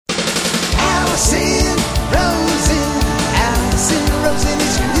Allison Rosen. Allison Rosen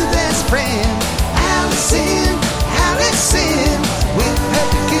is your new best friend. Allison, with her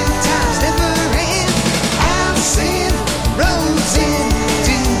the good times never end. Allison Rosen,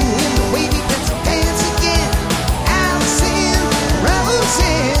 doing the wavy pencil dance again. Allison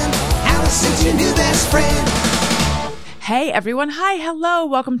Rosen. Allison's your new best friend. Hey everyone. Hi. Hello.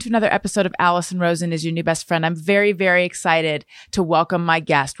 Welcome to another episode of Allison Rosen is your new best friend. I'm very, very excited to welcome my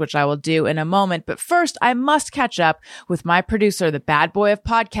guest, which I will do in a moment. But first, I must catch up with my producer, the bad boy of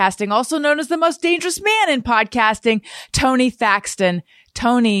podcasting, also known as the most dangerous man in podcasting, Tony Thaxton.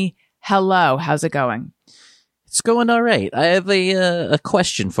 Tony, hello. How's it going? It's going all right. I have a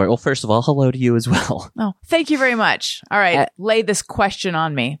question for you. Well, first of all, hello to you as well. Oh, thank you very much. All right, lay this question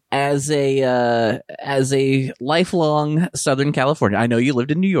on me. As a lifelong Southern California, I know you lived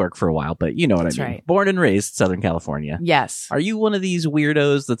in New York for a while, but you know what I mean. Right. Born and raised Southern California. Yes. Are you one of these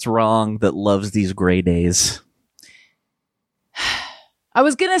weirdos that's wrong that loves these gray days? I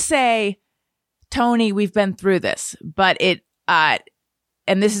was gonna say, Tony, we've been through this, but and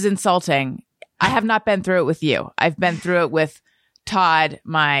this is insulting. I have not been through it with you. I've been through it with Todd,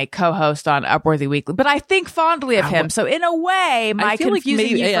 my co-host on Upworthy Weekly, but I think fondly of him. So in a way, my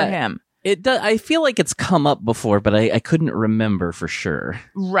confusing you for him. It does. I feel like it's come up before, but I couldn't remember for sure.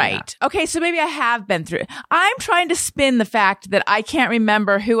 Right. Yeah. Okay, so maybe I have been through it. I'm trying to spin the fact that I can't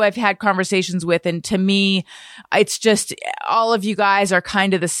remember who I've had conversations with, and to me, it's just all of you guys are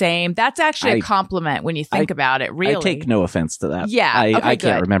kind of the same. That's actually a compliment when you think about it, really. I take no offense to that. Yeah, I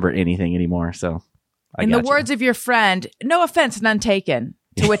can't remember anything anymore, so in the words of your friend, no offense, none taken.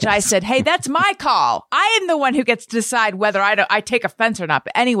 To which I said, hey, that's my call. I am the one who gets to decide whether I take offense or not.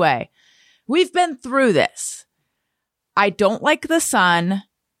 But anyway, we've been through this. I don't like the sun.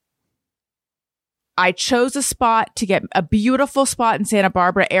 I chose a beautiful spot in Santa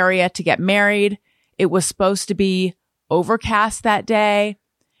Barbara area to get married. It was supposed to be overcast that day.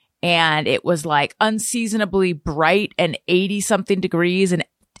 And it was like unseasonably bright and 80 something degrees. And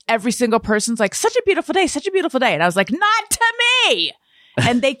every single person's like, such a beautiful day, such a beautiful day. And I was like, not to me.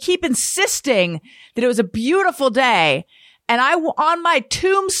 And they keep insisting that it was a beautiful day. And on my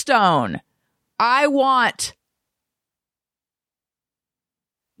tombstone, I want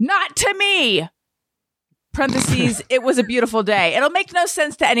not to me. Parentheses, it was a beautiful day. It'll make no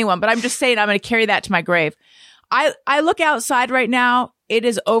sense to anyone, but I'm just saying I'm going to carry that to my grave. I look outside right now. It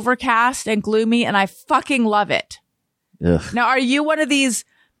is overcast and gloomy, and I fucking love it. Ugh. Now, are you one of these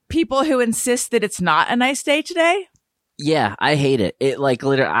people who insist that it's not a nice day today? Yeah, I hate it. It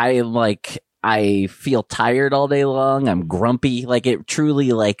literally, I feel tired all day long. I'm grumpy. Like it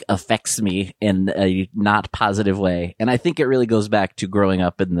truly affects me in a not positive way. And I think it really goes back to growing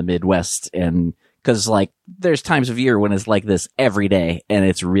up in the Midwest, and because there's times of year when it's like this every day and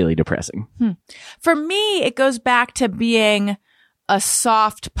it's really depressing. For me, it goes back to being a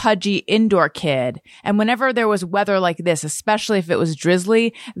soft, pudgy indoor kid. And whenever there was weather like this, especially if it was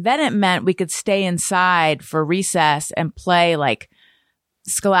drizzly, then it meant we could stay inside for recess and play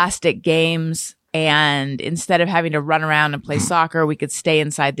scholastic games. And instead of having to run around and play soccer, we could stay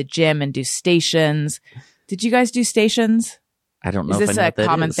inside the gym and do stations. Did you guys do stations? I don't know. Is this a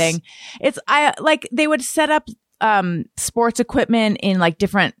common thing? They would set up sports equipment in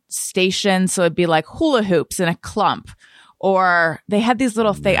different stations. So it'd be like hula hoops in a clump. Or they had these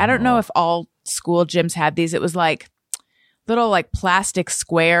little things. I don't know if all school gyms had these. It was little plastic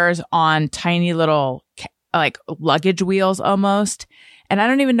squares on tiny little luggage wheels almost. And I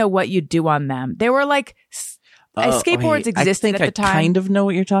don't even know what you do on them. They were skateboards existed at the time. I kind of know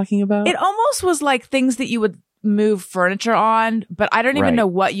what you're talking about. It almost was like things that you would move furniture on, but I don't even know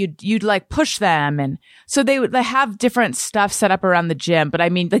what you'd push them. And so they have different stuff set up around the gym. But I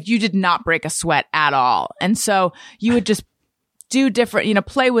mean, you did not break a sweat at all. And so you would just do different,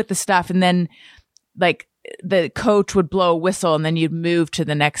 play with the stuff. And then the coach would blow a whistle and then you'd move to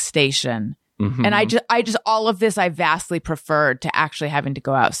the next station. Mm-hmm. And I just, all of this, I vastly preferred to actually having to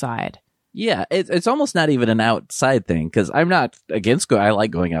go outside. Yeah. It's almost not even an outside thing. Cause I'm not against I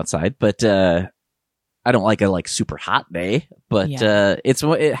like going outside, but, I don't like a super hot day, but,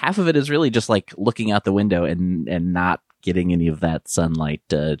 half of it is really just looking out the window and not getting any of that sunlight,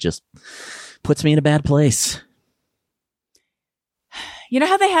 just puts me in a bad place. You know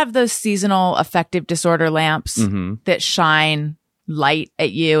how they have those seasonal affective disorder lamps that shine light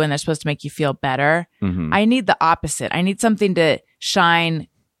at you and they're supposed to make you feel better? Mm-hmm. I need the opposite. I need something to shine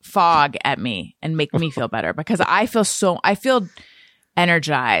fog at me and make me feel better because I feel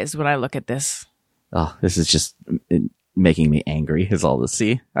energized when I look at this. Oh, this is just making me angry is all to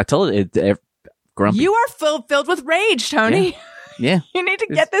see. I told it grumpy. You are filled with rage, Tony. Yeah. You need to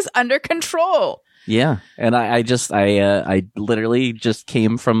get this under control. Yeah. And I literally just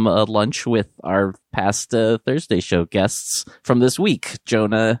came from a lunch with our past Thursday show guests from this week,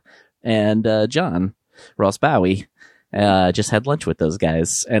 Jonah and John Ross Bowie. Just had lunch with those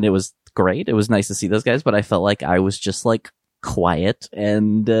guys, and it was great. It was nice to see those guys, but I felt like I was just like quiet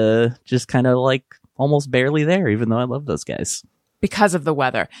and just kind of like almost barely there, even though I love those guys. Because of the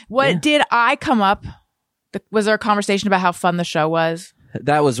weather. Did I come up? Was there a conversation about how fun the show was?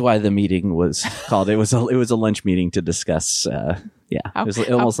 That was why the meeting was called. It was a lunch meeting to discuss. It was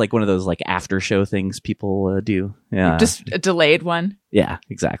almost like one of those like after show things people do. Yeah, just a delayed one. Yeah,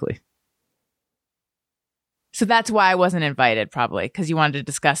 exactly. So that's why I wasn't invited, probably because you wanted to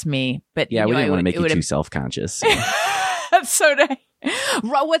discuss me. But yeah, we didn't want to make you too self-conscious. That's so nice.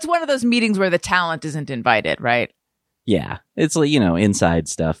 What's one of those meetings where the talent isn't invited, right? Yeah, it's like, inside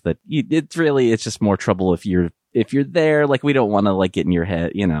stuff that it's just more trouble if you're there. Like, we don't want to like get in your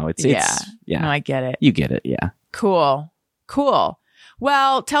head, it's No, I get it. You get it. Yeah. Cool.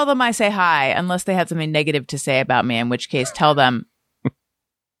 Well, tell them I say hi unless they had something negative to say about me, in which case tell them.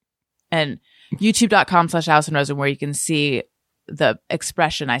 And youtube.com/Allison Rosen, where you can see the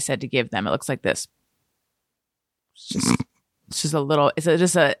expression I said to give them. It looks like this. It's just a little,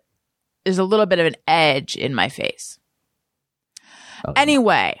 there's a little bit of an edge in my face. Oh.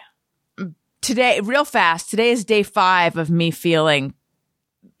 Anyway, today is day 5 of me feeling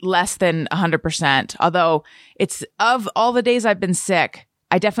less than 100%. Although it's of all the days I've been sick,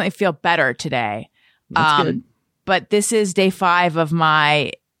 I definitely feel better today. That's good. But this is day 5 of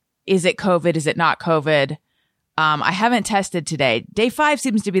my, is it COVID? Is it not COVID? I haven't tested today. Day 5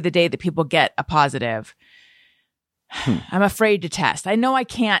 seems to be the day that people get a positive. I'm afraid to test. I know I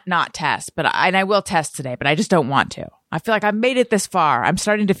can't not test, and I will test today, but I just don't want to. I feel like I've made it this far. I'm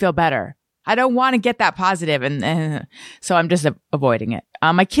starting to feel better. I don't want to get that positive, and so I'm just avoiding it.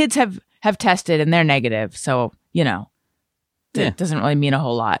 My kids have tested and they're negative, so it doesn't really mean a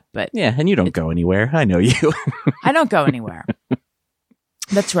whole lot. But yeah, and you don't go anywhere. I know you. I don't go anywhere.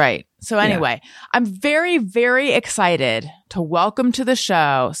 That's right. So anyway, I'm very, very excited to welcome to the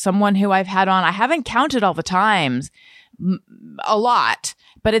show someone who I've had on. I haven't counted all the times, a lot,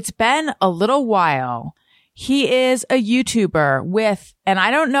 but it's been a little while. He is a YouTuber with, and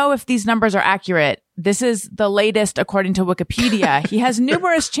I don't know if these numbers are accurate. This is the latest according to Wikipedia. He has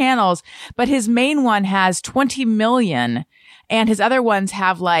numerous channels, but his main one has 20 million and his other ones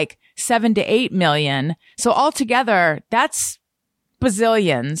have like 7 to 8 million. So altogether, that's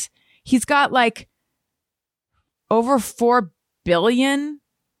bazillions. He's got like over 4 billion.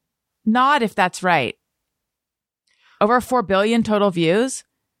 Not if that's right. Over 4 billion total views.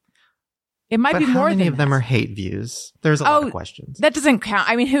 It might be more than how many of them are hate views? There's a lot of questions. That doesn't count.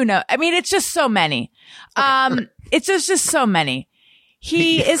 I mean, who knows? I mean, it's just so many. Okay. It's just so many.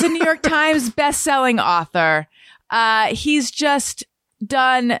 He is a New York Times best-selling author. He's just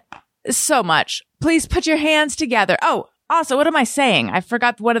done so much. Please put your hands together. Oh, also, what am I saying? I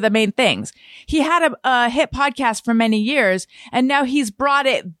forgot one of the main things. He had a hit podcast for many years, and now he's brought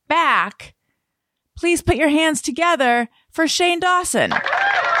it back. Please put your hands together for Shane Dawson.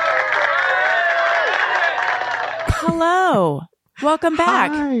 Hello. Welcome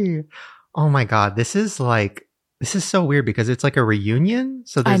back. Hi. Oh my God. This is so weird because it's like a reunion.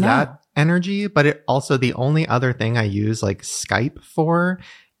 So there's that energy, but it also, the only other thing I use like Skype for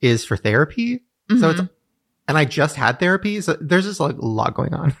is for therapy. Mm-hmm. So and I just had therapy. So there's just like a lot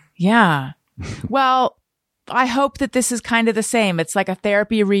going on. Yeah. Well, I hope that this is kind of the same. It's like a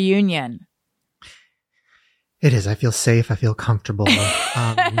therapy reunion. It is. I feel safe. I feel comfortable.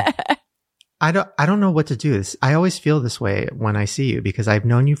 I don't know what to do. I always feel this way when I see you because I've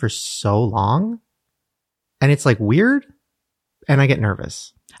known you for so long and it's like weird and I get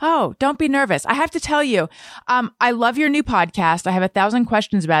nervous. Oh, don't be nervous. I have to tell you, I love your new podcast. I have 1,000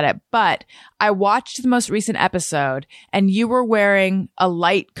 questions about it, but I watched the most recent episode and you were wearing a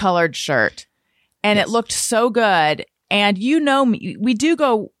light colored shirt and It looked so good. And you know me, we do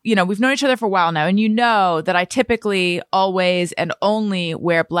go, we've known each other for a while now, and you know that I typically always and only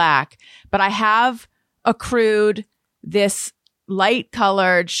wear black, but I have accrued this light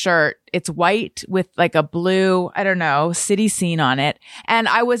colored shirt. It's white with like a blue, I don't know, city scene on it. And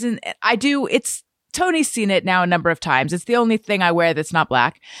Tony's seen it now a number of times. It's the only thing I wear that's not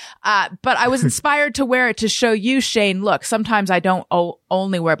black. But I was inspired to wear it to show you, Shane, look, sometimes I don't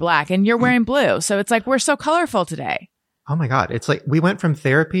only wear black and you're wearing blue. So it's like, we're so colorful today. Oh my God. It's like we went from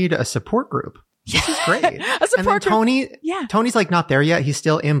therapy to a support group. This is great. A support group. Tony's like not there yet. He's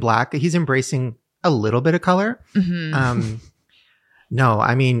still in black. He's embracing a little bit of color. Mm-hmm. No,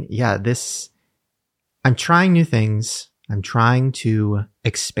 I mean, I'm trying new things. I'm trying to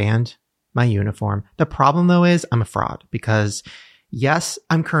expand my uniform. The problem though is I'm a fraud because yes,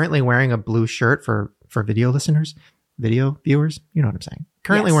 I'm currently wearing a blue shirt for video listeners, video viewers. You know what I'm saying?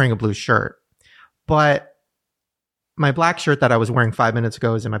 Currently wearing a blue shirt, but my black shirt that I was wearing 5 minutes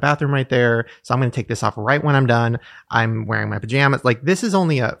ago is in my bathroom right there. So I'm going to take this off right when I'm done. I'm wearing my pajamas. Like this is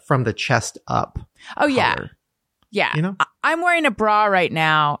only from the chest up. Oh yeah. color. Yeah. You know? I'm wearing a bra right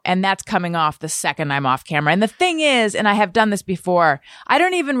now, and that's coming off the second I'm off camera. And the thing is, and I have done this before, I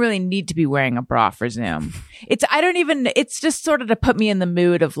don't even really need to be wearing a bra for Zoom. It's just sort of to put me in the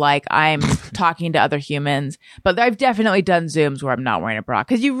mood of like I'm talking to other humans. But I've definitely done Zooms where I'm not wearing a bra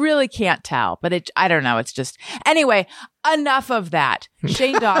because you really can't tell. But I don't know. It's just, anyway, enough of that.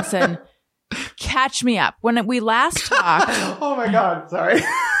 Shane Dawson, catch me up. When we last talked. Oh my God. Sorry.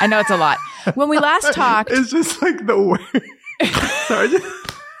 I know it's a lot. When we last talked. It's just like the word. Sorry.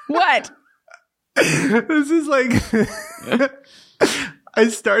 What? This is like, I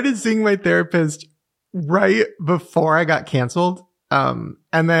started seeing my therapist right before I got canceled. And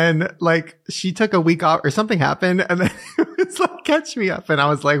then like she took a week off or something happened and then it was like, catch me up. And I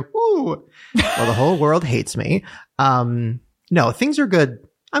was like, whoo, well, the whole world hates me. No, things are good.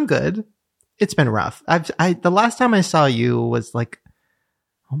 I'm good. It's been rough. The last time I saw you was like,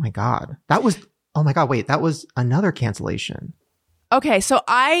 oh my God, wait, that was another cancellation. Okay. So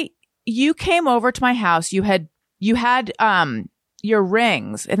you came over to my house. You had your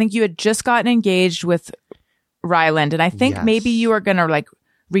rings. I think you had just gotten engaged with Ryland. And I think maybe you were going to like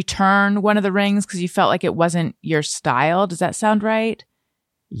return one of the rings because you felt like it wasn't your style. Does that sound right?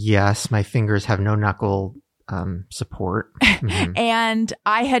 Yes. My fingers have no knuckle support. Mm-hmm. And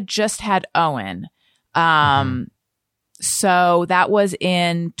I had just had Owen. So that was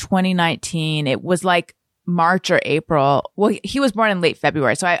in 2019. It was like March or April. Well, he was born in late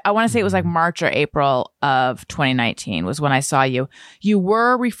February. So I want to say it was like March or April of 2019 was when I saw you. You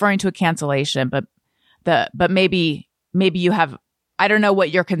were referring to a cancellation, but maybe you have, I don't know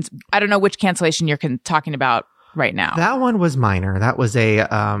I don't know which cancellation you're talking about right now. That one was minor. That was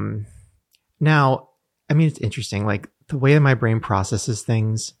now, I mean, it's interesting. Like the way my brain processes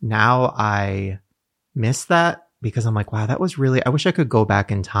things now, I miss that because I'm like, wow, that was really, I wish I could go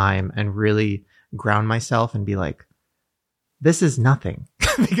back in time and really ground myself and be like, this is nothing.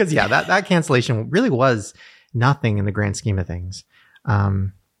 Because yeah, that cancellation really was nothing in the grand scheme of things.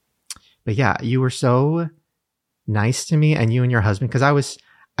 But yeah, you were so nice to me and you and your husband, because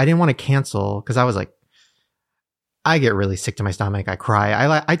I didn't want to cancel because I was like, I get really sick to my stomach. I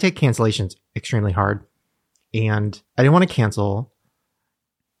cry. I take cancellations extremely hard and I didn't want to cancel.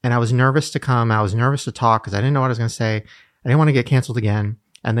 And I was nervous to come. I was nervous to talk because I didn't know what I was going to say. I didn't want to get canceled again.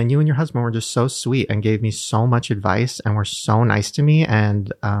 And then you and your husband were just so sweet and gave me so much advice and were so nice to me.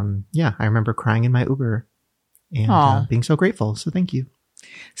 And yeah, I remember crying in my Uber and being so grateful. So thank you.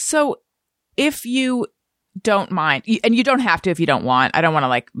 So if you don't mind, and you don't have to if you don't want, I don't want to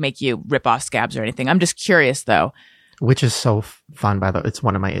like make you rip off scabs or anything. I'm just curious though. Which is so fun, by the way. It's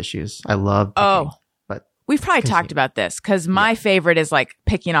one of my issues. I love picking, but we've probably talked about this because my favorite is like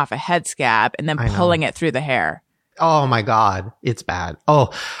picking off a head scab and then pulling it through the hair. Oh my God, it's bad. Oh,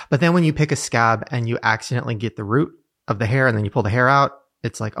 but then when you pick a scab and you accidentally get the root of the hair and then you pull the hair out,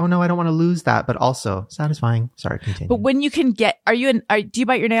 it's like, oh no, I don't want to lose that, but also satisfying. Sorry, continue. But when you can get, do you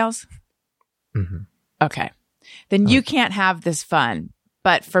bite your nails? Mm-hmm. Okay. Then you can't have this fun.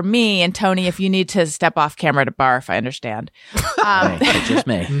 But for me and Tony, if you need to step off camera to barf, I understand. It just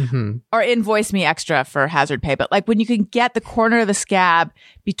may. Mm-hmm. Or invoice me extra for hazard pay. But like when you can get the corner of the scab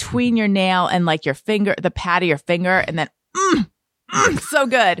between your nail and like your finger, the pad of your finger, and then so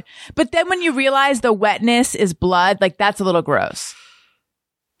good. But then when you realize the wetness is blood, like that's a little gross.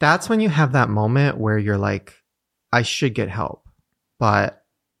 That's when you have that moment where you're like, I should get help, but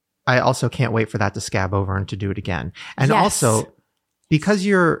I also can't wait for that to scab over and to do it again. And also, because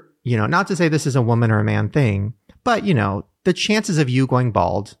you're, not to say this is a woman or a man thing, but the chances of you going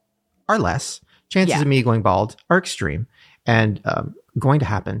bald are less. Chances of me going bald are extreme and going to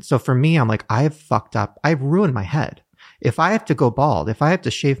happen. So for me, I'm like, I have fucked up. I've ruined my head. If I have to go bald, if I have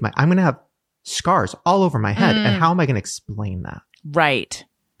to shave I'm going to have scars all over my head. And how am I going to explain that? Right.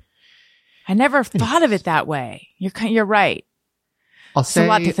 I never thought of it that way. You're right. It's a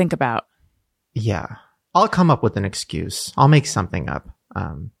lot to think about. Yeah. I'll come up with an excuse. I'll make something up.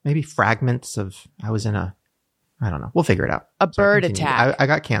 Maybe fragments of, I was in I don't know. We'll figure it out. A bird attack. I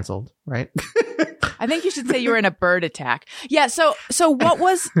got canceled, right? I think you should say you were in a bird attack. Yeah. So what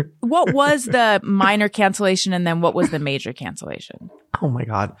was the minor cancellation and then what was the major cancellation? Oh my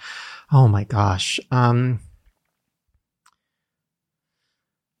God. Oh my gosh. The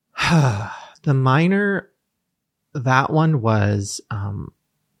minor, that one was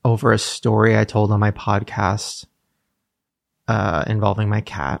over a story I told on my podcast involving my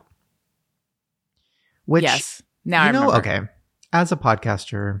cat. Which, yes. Now I remember. Okay, as a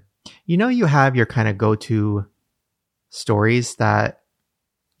podcaster, you have your kind of go-to stories that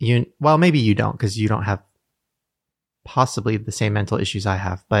maybe you don't, because you don't have possibly the same mental issues I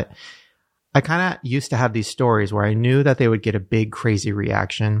have, but I kind of used to have these stories where I knew that they would get a big, crazy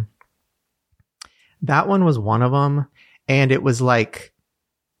reaction. That one was one of them. And it was like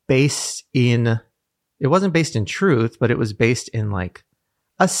it wasn't based in truth, but it was based in like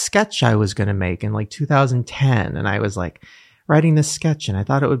a sketch I was going to make in like 2010. And I was like writing this sketch and I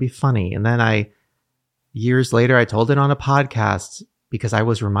thought it would be funny. And then years later, I told it on a podcast because I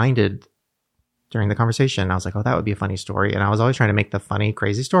was reminded during the conversation. I was like, oh, that would be a funny story. And I was always trying to make the funny,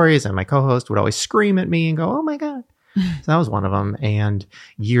 crazy stories. And my co-host would always scream at me and go, oh my God. So that was one of them. And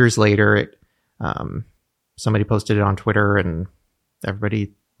years later, somebody posted it on Twitter and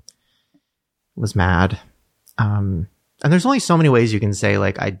everybody was mad. And there's only so many ways you can say,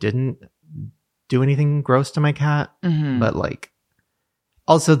 like, I didn't do anything gross to my cat. Mm-hmm. But like,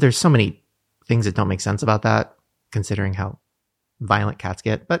 also there's so many things that don't make sense about that, considering how violent cats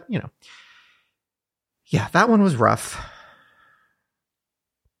get. But, yeah, that one was rough.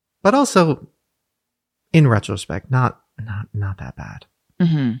 But also, in retrospect, not that bad.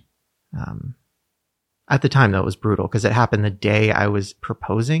 Mm-hmm. At the time, though, it was brutal because it happened the day I was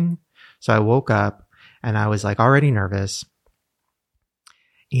proposing. So I woke up and I was like already nervous.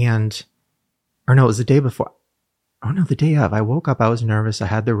 It was the day before. Oh no, the day of. I woke up, I was nervous. I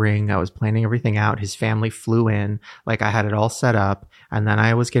had the ring. I was planning everything out. His family flew in. Like I had it all set up. And then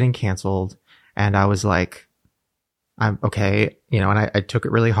I was getting canceled. And I was like, I'm okay, and I took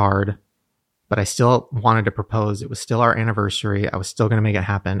it really hard, but I still wanted to propose. It was still our anniversary. I was still going to make it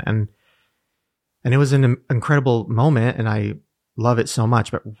happen. And it was an incredible moment and I love it so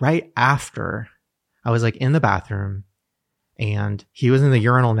much. But right after, I was like in the bathroom and he was in the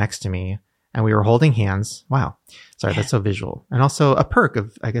urinal next to me and we were holding hands. Wow. Sorry, that's so visual. And also a perk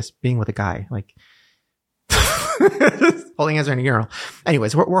of, I guess, being with a guy, like holding hands in a urinal.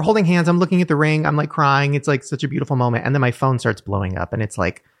 Anyways, we're holding hands. I'm looking at the ring. I'm like crying. It's like such a beautiful moment. And then my phone starts blowing up and it's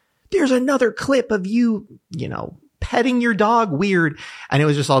like, there's another clip of you, petting your dog weird. And it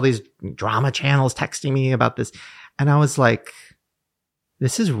was just all these drama channels texting me about this. And I was like,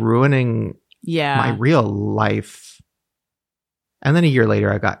 this is ruining my real life. And then a year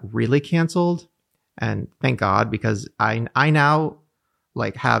later, I got really canceled. And thank God, because I now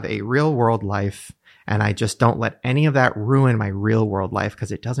like have a real world life. And I just don't let any of that ruin my real world life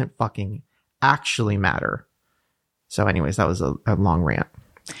because it doesn't fucking actually matter. So anyways, that was a long rant.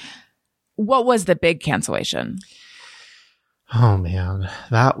 What was the big cancellation? Oh man,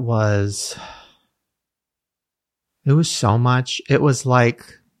 it was so much. It was like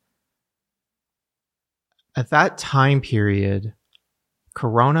at that time period,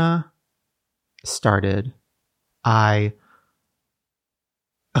 Corona started. Oh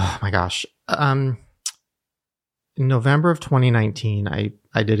my gosh. In November of 2019,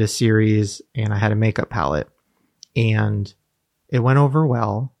 I did a series and I had a makeup palette and it went over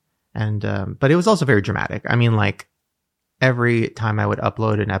well. And, but it was also very dramatic. I mean, like every time I would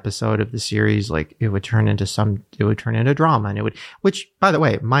upload an episode of the series, like it would turn into drama and which by the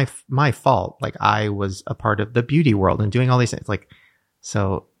way, my fault. Like I was a part of the beauty world and doing all these things. Like,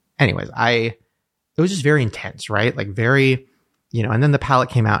 so anyways, it was just very intense, right? Like very, and then the palette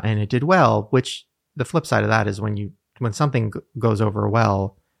came out and it did well, which the flip side of that is when something goes over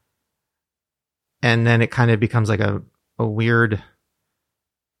well and then it kind of becomes like a weird,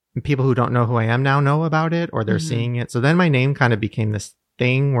 people who don't know who I am now know about it or they're seeing it. So then my name kind of became this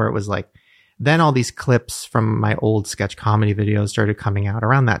thing where it was like, then all these clips from my old sketch comedy videos started coming out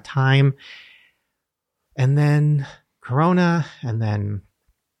around that time. And then Corona and then,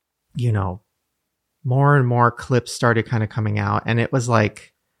 more and more clips started kind of coming out. And it was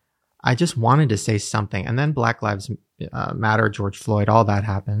like, I just wanted to say something. And then Black Lives Matter, George Floyd, all that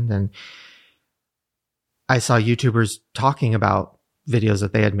happened. And I saw YouTubers talking about videos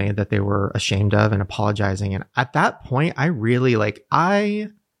that they had made that they were ashamed of and apologizing. And at that point, I really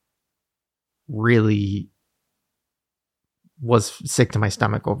was sick to my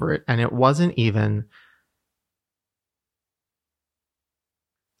stomach over it. And it wasn't even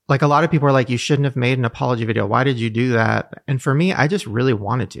like a lot of people are like, you shouldn't have made an apology video. Why did you do that? And for me, I just really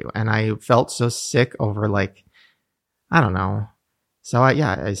wanted to. And I felt so sick over like, I don't know. So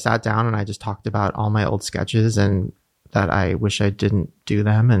I sat down and I just talked about all my old sketches and that I wish I didn't do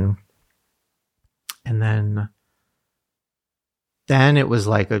them. And then then it was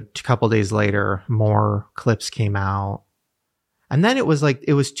like a couple days later, more clips came out. And then it was like,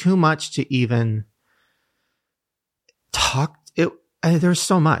 it was too much to even talk. There's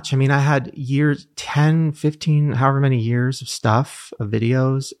so much. I mean, I had years, 10, 15, however many years of stuff, of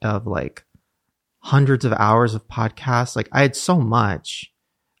videos, of like hundreds of hours of podcasts. Like I had so much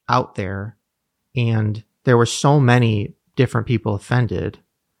out there, and there were so many different people offended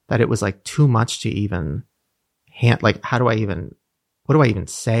that it was like too much to even like, what do I even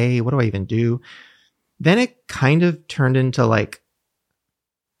say? What do I even do? Then it kind of turned into like,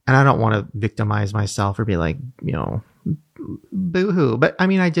 and I don't want to victimize myself or be like, you know, boo-hoo. But I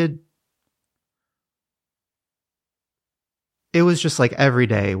mean, it was just like every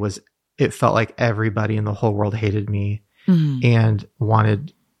day it felt like everybody in the whole world hated me and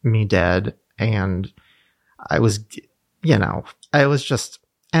wanted me dead. And I was, you know,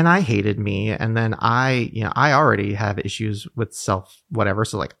 and I hated me. And then I already have issues with self, whatever.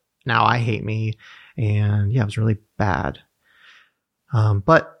 So like now I hate me, and yeah, it was really bad.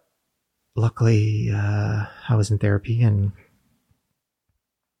 But luckily, I was in therapy, and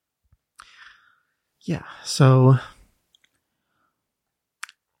yeah, so,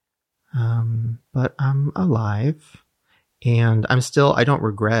 but I'm alive, and I don't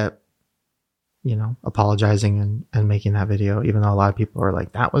regret, you know, apologizing and making that video, even though a lot of people are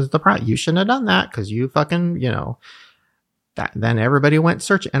like, that was you shouldn't have done that because you fucking, you know, that. Then everybody went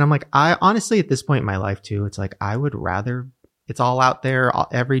searching. And I'm like, I honestly, at this point in my life too, it's like, I would rather, it's all out there.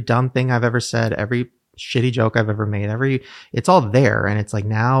 Every dumb thing I've ever said, every shitty joke I've ever made, it's all there. And it's like,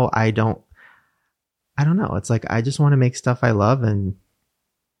 now I don't know. It's like, I just want to make stuff I love, and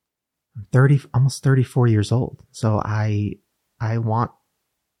I'm almost 34 years old. So I want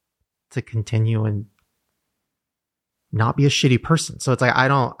to continue and not be a shitty person. So it's like,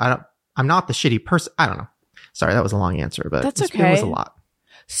 I'm not the shitty person. I don't know. Sorry, that was a long answer, but that's okay. It was a lot.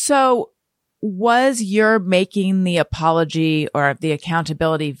 So was your making the apology or the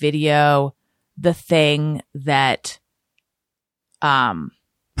accountability video the thing that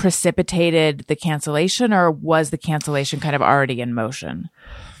precipitated the cancellation, or was the cancellation kind of already in motion?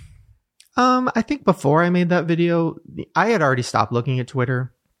 I think before I made that video, I had already stopped looking at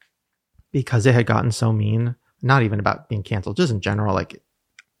Twitter because it had gotten so mean. Not even about being canceled, just in general, like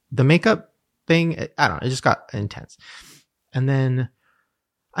the makeup thing. I don't know. It just got intense. And then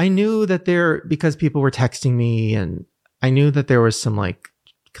I knew that because people were texting me, and I knew that there was some like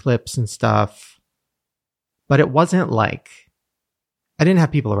clips and stuff, but it wasn't like, I didn't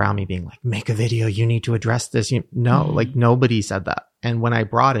have people around me being like, make a video, you need to address this. Like nobody said that. And when I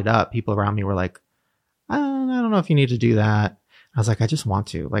brought it up, people around me were like, I don't know if you need to do that. I was like, I just want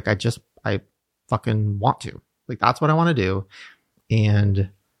to. Like, I fucking want to. Like, that's what I want to do. And,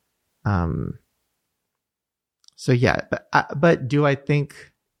 so yeah, but do I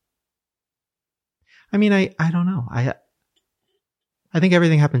think, I mean, I don't know. I think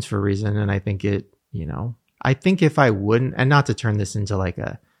everything happens for a reason. And I think I think if I wouldn't, and not to turn this into like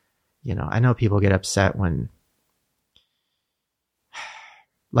a, you know, I know people get upset when,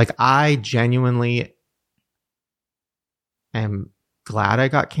 like, I genuinely am glad I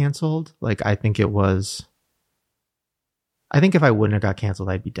got canceled. Like, I think if I wouldn't have got canceled,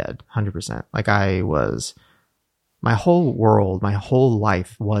 I'd be dead 100%. Like, my whole world, my whole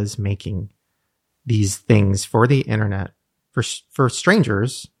life was making these things for the internet, for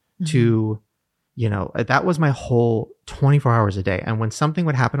strangers to, you know, that was my whole 24 hours a day. And when something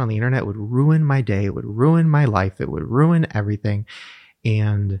would happen on the internet, it would ruin my day. It would ruin my life. It would ruin everything.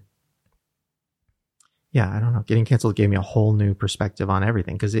 And yeah, I don't know. Getting canceled gave me a whole new perspective on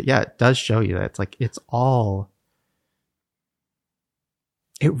everything. Cause it does show you that it's like, it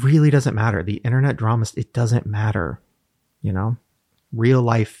really doesn't matter. The internet dramas, it doesn't matter. You know, real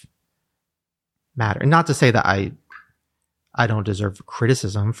life matter. And not to say that I don't deserve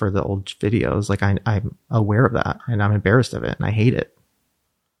criticism for the old videos. Like I'm aware of that, and I'm embarrassed of it, and I hate it.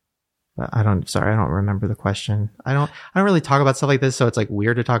 But I don't remember the question. I don't really talk about stuff like this, so it's like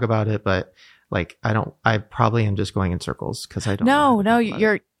weird to talk about it, but like I probably am just going in circles because I don't No,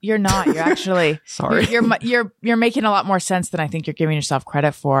 you're not. You're actually sorry. You're making a lot more sense than I think you're giving yourself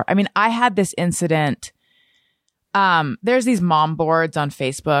credit for. I mean, I had this incident. There's these mom boards on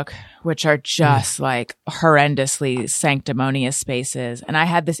Facebook, which are just like horrendously sanctimonious spaces. And I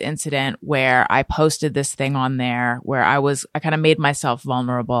had this incident where I posted this thing on there where I kind of made myself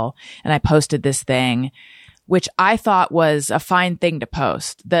vulnerable, and I posted this thing, which I thought was a fine thing to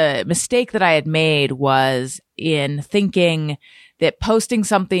post. The mistake that I had made was in thinking that posting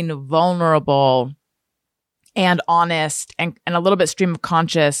something vulnerable and honest and a little bit stream of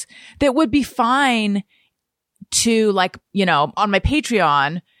conscious that would be fine to like, you know, on my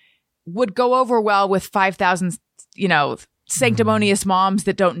Patreon would go over well with 5,000, you know, sanctimonious moms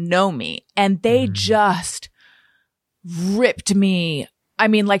that don't know me. And they just ripped me. I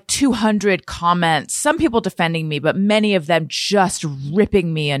mean, like 200 comments, some people defending me, but many of them just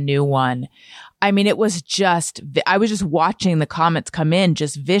ripping me a new one. I mean, it was just, I was just watching the comments come in,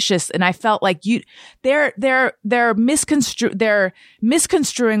 just vicious. And I felt like they're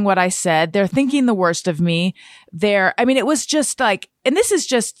misconstruing what I said. They're thinking the worst of me. I mean, it was just like, and this is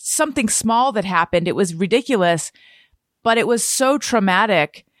just something small that happened. It was ridiculous, but it was so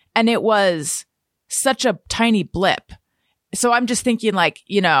traumatic and it was such a tiny blip. So I'm just thinking like,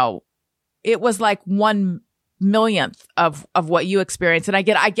 you know, it was like 1/millionth of what you experienced. And I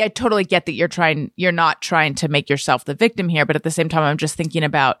totally get that you're not trying to make yourself the victim here. But at the same time, I'm just thinking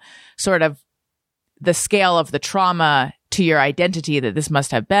about sort of the scale of the trauma to your identity that this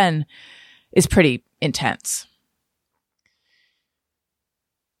must have been is pretty intense.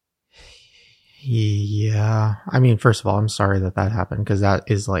 Yeah. I mean, first of all, I'm sorry that happened because that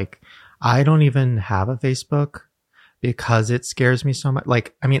is like, I don't even have a Facebook because it scares me so much.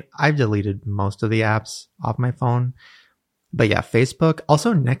 Like, I mean, I've deleted most of the apps off my phone, but yeah, Facebook,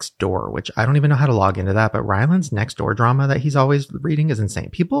 also Nextdoor, which I don't even know how to log into that, but Ryland's Nextdoor drama that he's always reading is insane.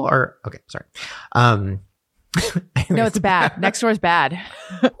 People are, okay, sorry. No, it's bad. Nextdoor is bad.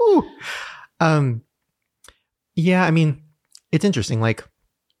 Yeah, I mean, it's interesting. Like,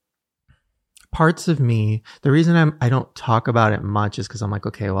 parts of me, the reason I don't talk about it much is because I'm like,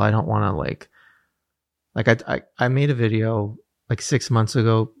 okay, well, I don't want to like I made a video like 6 months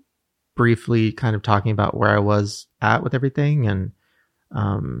ago, briefly kind of talking about where I was at with everything. And,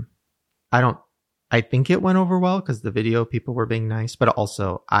 I think it went over well because the video people were being nice, but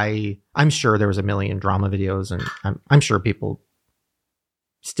also I'm sure there was a million drama videos and I'm sure people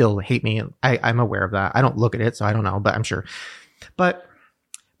still hate me. I'm aware of that. I don't look at it, so I don't know, but I'm sure. But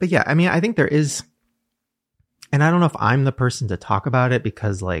yeah, I mean, I think there is, and I don't know if I'm the person to talk about it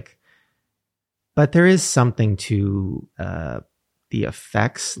because like, but there is something to the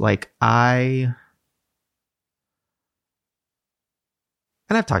effects. Like and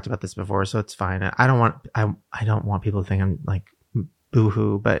I've talked about this before, so it's fine. I don't want people to think I'm like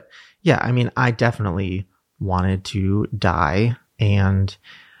boohoo, but yeah, I mean, I definitely wanted to die, and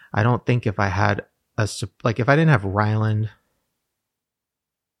I don't think if I had if I didn't have Ryland,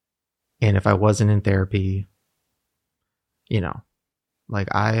 and if I wasn't in therapy, you know.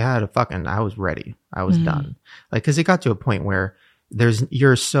 Like I was ready. I was done. Like, cause it got to a point where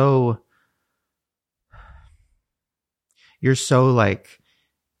you're so like,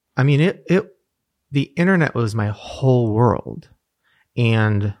 I mean, the internet was my whole world,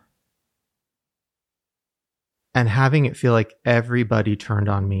 and having it feel like everybody turned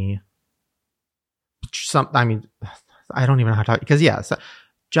on me. I mean, I don't even know how to talk because yeah. So,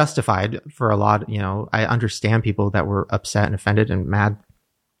 justified for a lot, you know, I understand people that were upset and offended and mad,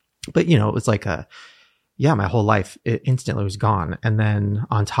 but you know, it was like my whole life, it instantly was gone. And then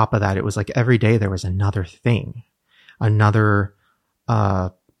on top of that, it was like every day there was another thing, you know,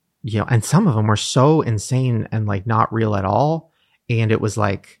 and some of them were so insane and like not real at all. And it was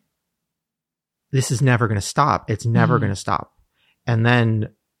like, this is never going to stop. It's never going to stop. And then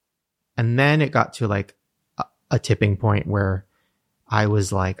it got to like a tipping point where I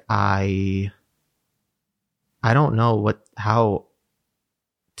was like, I don't know how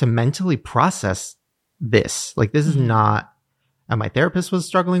to mentally process this. Like, this is not, and my therapist was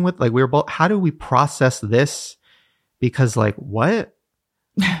struggling with, like, we were both, how do we process this? Because like, what?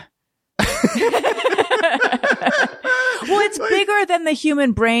 Well, it's bigger than the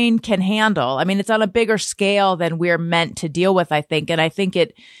human brain can handle. I mean, it's on a bigger scale than we're meant to deal with, I think. And I think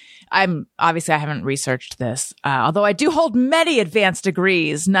I haven't researched this, although I do hold many advanced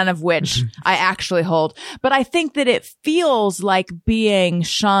degrees, none of which I actually hold. But I think that it feels like being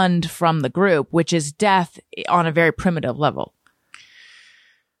shunned from the group, which is death on a very primitive level.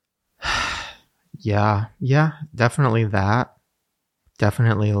 Yeah, definitely that.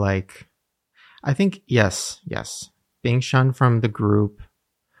 Definitely like, I think, yes, being shunned from the group,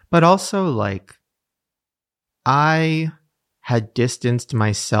 but also like, I had distanced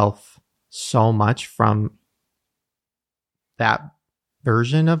myself so much from that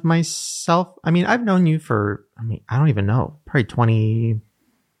version of myself. I mean, I've known you for, I don't even know, probably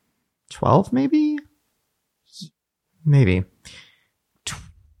 2012, maybe?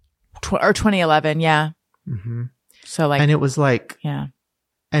 Or 2011, yeah. Mm-hmm. So like, and it was like, yeah.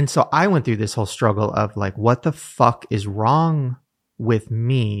 And so I went through this whole struggle of like, what the fuck is wrong with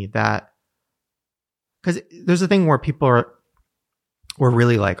me? That, because there's a thing where people were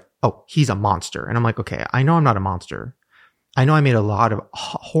really like, oh, he's a monster. And I'm like, okay, I know I'm not a monster. I know I made a lot of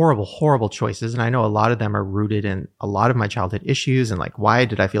horrible, horrible choices. And I know a lot of them are rooted in a lot of my childhood issues. And like, why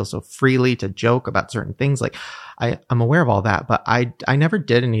did I feel so freely to joke about certain things? Like I'm aware of all that, but I never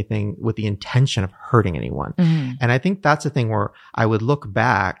did anything with the intention of hurting anyone. Mm-hmm. And I think that's the thing where I would look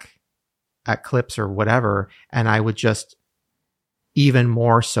back at clips or whatever, and I would just even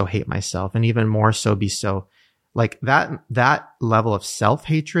more so hate myself and even more so be so like that level of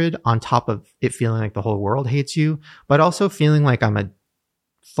self-hatred on top of it feeling like the whole world hates you, but also feeling like I'm a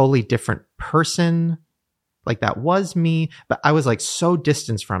fully different person. Like that was me, but I was like so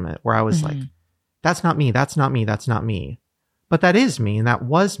distanced from it where I was like, that's not me. That's not me. That's not me. But that is me and that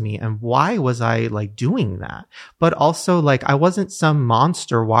was me. And why was I like doing that? But also like I wasn't some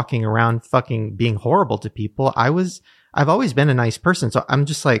monster walking around fucking being horrible to people. I've always been a nice person. So I'm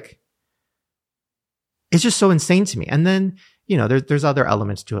just like, it's just so insane to me. And then, you know, there's other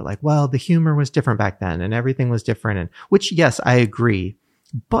elements to it. Like, well, the humor was different back then and everything was different. And which, yes, I agree.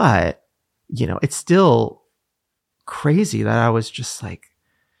 But, you know, it's still crazy that I was just like,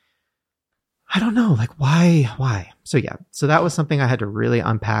 I don't know, like why? So yeah, so that was something I had to really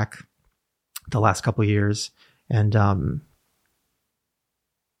unpack the last couple of years. And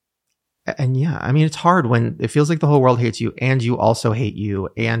yeah, I mean, it's hard when it feels like the whole world hates you and you also hate you.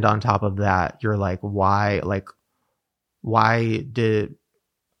 And on top of that, you're like, why? Like,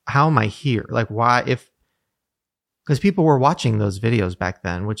 how am I here? Like, why? Because people were watching those videos back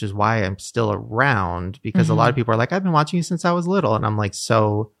then, which is why I'm still around, because a lot of people are like, I've been watching you since I was little. And I'm like,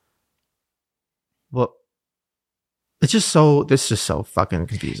 so, well, this is just so fucking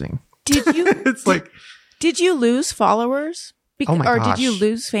confusing. Did you, it's like, did you lose followers? Oh my gosh. Did you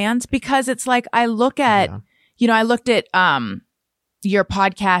lose fans? Because it's like, I look at, you know, I looked at, your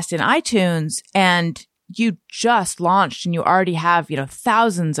podcast in iTunes and you just launched and you already have, you know,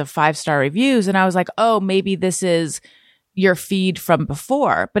 thousands of 5-star reviews. And I was like, oh, maybe this is your feed from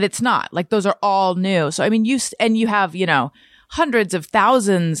before, but it's not. Like those are all new. So, I mean, you have, you know, hundreds of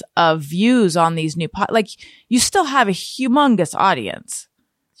thousands of views on these new like you still have a humongous audience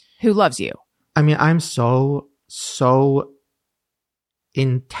who loves you. I mean, I'm so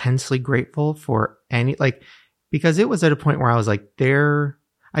intensely grateful for because it was at a point where I was like, I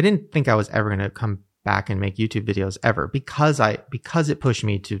didn't think I was ever going to come back and make YouTube videos ever because it pushed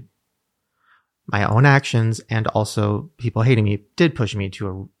me to my own actions, and also people hating me did push me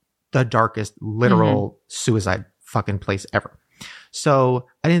to the darkest literal suicide fucking place ever. So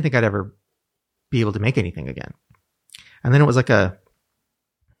I didn't think I'd ever be able to make anything again. And then it was like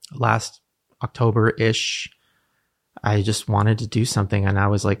last October-ish, I just wanted to do something, and I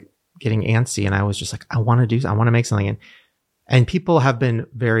was like getting antsy, and I was just like, I want to make something. And people have been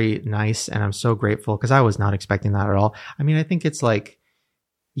very nice, and I'm so grateful because I was not expecting that at all. I mean, I think it's like,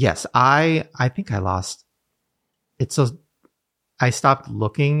 yes, I think I lost. I stopped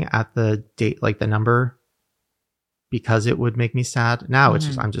looking at the date, like the number, because it would make me sad. Now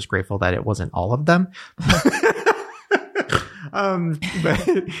I'm just grateful that it wasn't all of them. But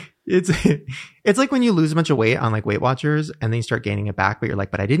it's like when you lose a bunch of weight on like Weight Watchers and then you start gaining it back, but you're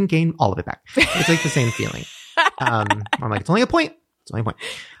like, but I didn't gain all of it back. It's like the same feeling. I'm like, it's only a point.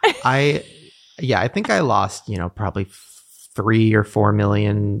 I think I lost, you know, probably 3 or 4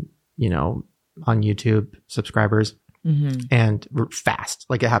 million, you know, on YouTube subscribers, and fast,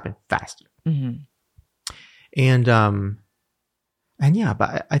 like it happened fast. And yeah,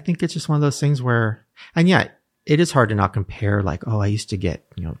 but I think it's just one of those things where, and yeah, it is hard to not compare, like, oh, I used to get,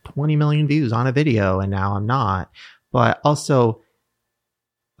 you know, 20 million views on a video and now I'm not. But also,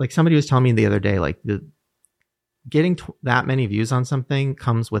 like somebody was telling me the other day, like getting that many views on something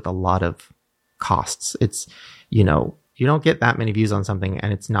comes with a lot of costs. It's, you know, you don't get that many views on something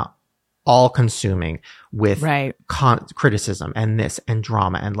and it's not all consuming with criticism and this and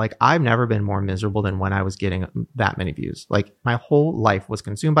drama. And like, I've never been more miserable than when I was getting that many views. Like my whole life was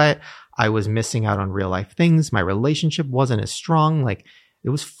consumed by it. I was missing out on real life things. My relationship wasn't as strong. Like it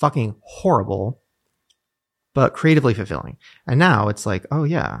was fucking horrible, but creatively fulfilling. And now it's like, oh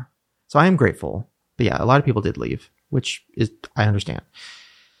yeah. So I am grateful. But yeah, a lot of people did leave, which is, I understand.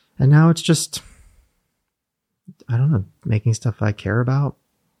 And now it's just, I don't know, making stuff I care about.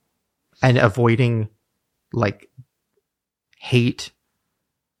 And avoiding like hate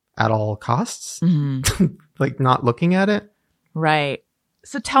at all costs, like not looking at it. Right.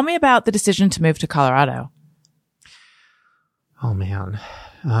 So tell me about the decision to move to Colorado. Oh man.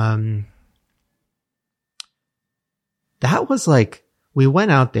 That was like, we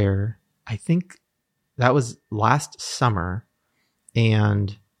went out there, I think that was last summer,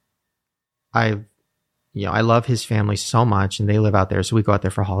 and I love his family so much and they live out there. So we go out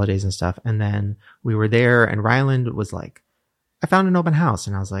there for holidays and stuff. And then we were there and Ryland was like, I found an open house.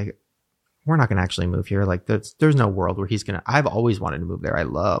 And I was like, we're not going to actually move here. Like there's no world where he's going to, I've always wanted to move there. I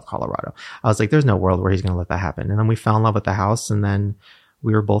love Colorado. I was like, there's no world where he's going to let that happen. And then we fell in love with the house and then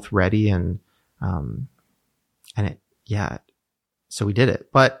we were both ready so we did it.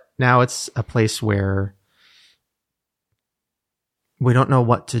 But now it's a place where we don't know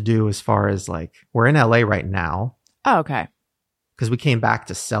what to do as far as like, we're in LA right now. Oh, okay. Because we came back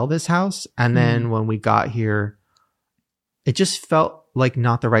to sell this house. And then when we got here, it just felt like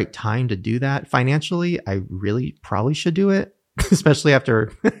not the right time to do that. Financially, I really probably should do it, especially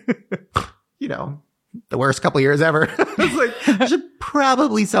after, the worst couple years ever. I was like, I should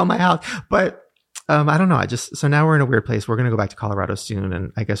probably sell my house. But I don't know. So now we're in a weird place. We're going to go back to Colorado soon.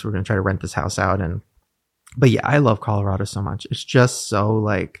 And I guess we're going to try to rent this house out. But yeah, I love Colorado so much. It's just so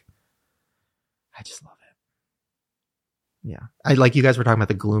like, I just love it. Yeah. I like you guys were talking about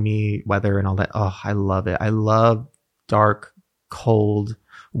the gloomy weather and all that. Oh, I love it. I love dark, cold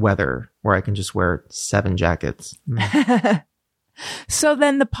weather where I can just wear 7 jackets. So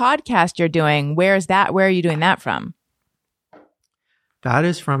then the podcast you're doing, where is that? Where are you doing that from? That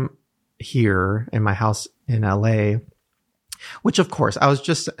is from here in my house in LA, which of course I was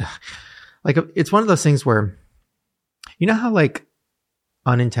just like, it's one of those things where, you know how like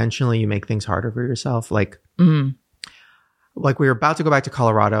unintentionally you make things harder for yourself? Like, like we were about to go back to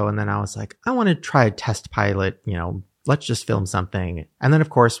Colorado and then I was like, I want to try a test pilot, let's just film something. And then of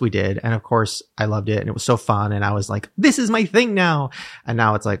course we did. And of course I loved it and it was so fun. And I was like, this is my thing now. And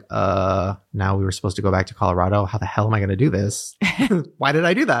now it's like, now we were supposed to go back to Colorado. How the hell am I going to do this? Why did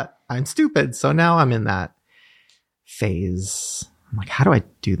I do that? I'm stupid. So now I'm in that phase. I'm like, how do I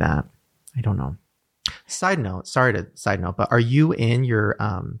do that? I don't know. Side note, but are you in your,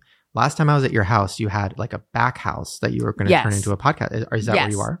 last time I was at your house, you had like a back house that you were going to turn into a podcast. Is that where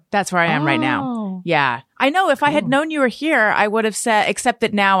you are? That's where I am right now. Yeah. I know if I had known you were here, I would have said, except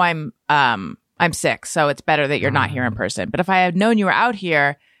that now I'm sick. So it's better that you're not here in person. But if I had known you were out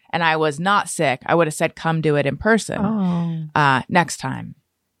here and I was not sick, I would have said, come do it in person. Next time.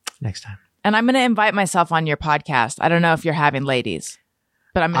 And I'm going to invite myself on your podcast. I don't know if you're having ladies,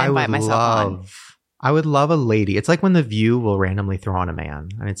 but I'm going to invite myself on. I would love a lady. It's like when The View will randomly throw on a man.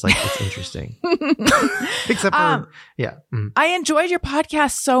 And it's like, it's interesting. Except for, yeah. I enjoyed your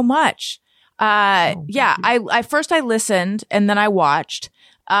podcast so much. I first I listened and then I watched.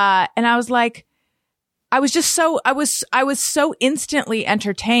 And I was like, I was so instantly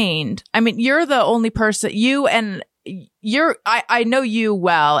entertained. I mean, you're the only person, I know you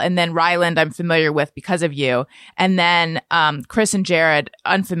well. And then Ryland, I'm familiar with because of you. And then, Chris and Jared,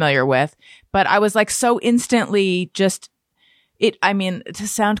 unfamiliar with. But I was like so instantly to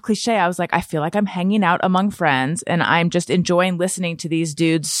sound cliche, I was like, I feel like I'm hanging out among friends and I'm just enjoying listening to these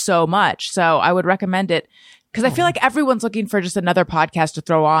dudes so much. So I would recommend it because I feel like everyone's looking for just another podcast to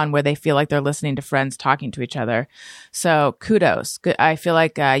throw on where they feel like they're listening to friends talking to each other. So kudos. I feel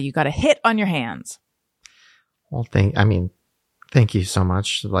like you got a hit on your hands. Well, thank you so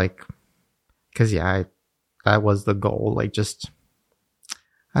much. Like, cause yeah, that was the goal. Like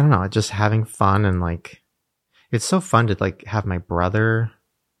I don't know, just having fun and like, it's so fun to like have my brother,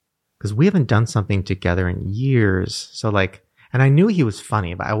 cause we haven't done something together in years. So like, and I knew he was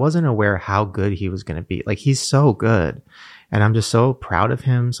funny, but I wasn't aware how good he was going to be. Like he's so good and I'm just so proud of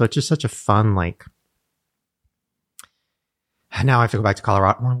him. So it's just such a fun, like, now I have to go back to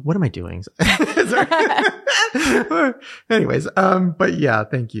Colorado. What am I doing? Anyways, but yeah,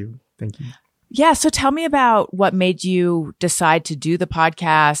 thank you. Yeah. So tell me about what made you decide to do the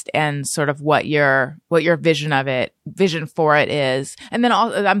podcast and sort of what your vision for it is. And then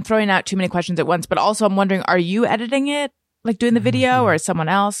I'm throwing out too many questions at once, but also I'm wondering, are you editing it, like doing the video or is someone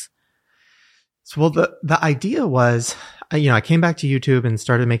else? So, well, the idea was, I came back to YouTube and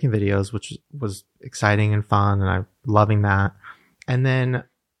started making videos, which was exciting and fun. And I'm loving that. And then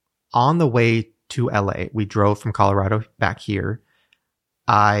on the way to LA, we drove from Colorado back here.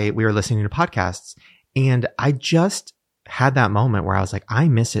 We were listening to podcasts and I just had that moment where I was like, I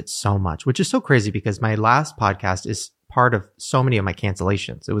miss it so much, which is so crazy because my last podcast is part of so many of my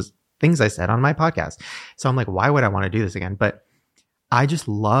cancellations. It was things I said on my podcast. So I'm like, why would I want to do this again? But I just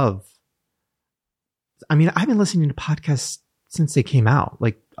I've been listening to podcasts since they came out,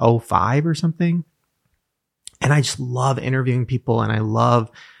 like 2005 or something. And I just love interviewing people and I love,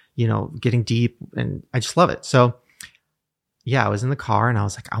 getting deep and I just love it. So yeah, I was in the car and I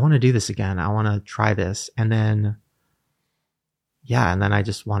was like, I want to do this again. I want to try this. And then I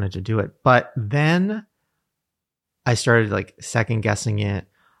just wanted to do it. But then I started like second guessing it.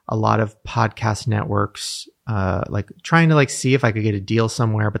 a lot of podcast networks, like trying to like see if I could get a deal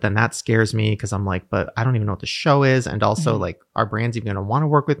somewhere, but then that scares me because I'm like, but I don't even know what the show is. And also like, are brands even going to want to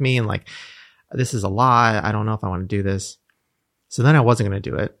work with me? And like, this is a lot. I don't know if I want to do this. So then I wasn't going to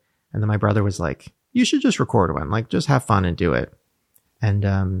do it. And then my brother was like, you should just record one, like just have fun and do it. And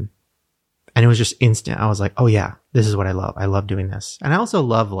it was just instant. I was like, oh yeah, this is what I love. I love doing this. And I also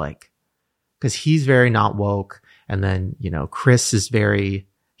love like, cause he's very not woke. And then, you know, Chris is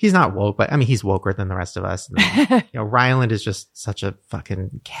he's not woke, but I mean, he's woker than the rest of us. And then, you know, Ryland is just such a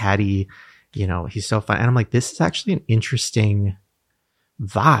fucking catty, you know, he's so fun. And I'm like, this is actually an interesting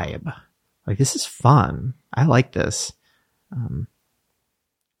vibe. Like, this is fun. I like this.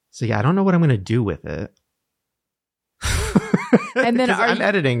 So yeah, I don't know what I'm going to do with it. And then I'm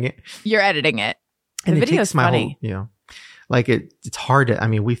editing it. You're editing it. The And it video's takes my funny. whole, you know, like it's hard to, I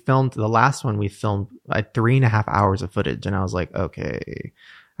mean, we filmed the last one, we filmed like 3.5 hours of footage. And I was like, okay,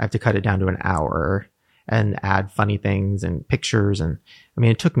 I have to cut it down to an hour and add funny things and pictures. And I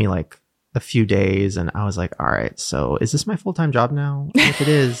mean, it took me like a few days and I was like, all right, so is this my full-time job now? And if it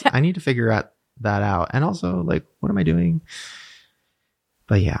is, I need to figure that out. And also like, what am I doing?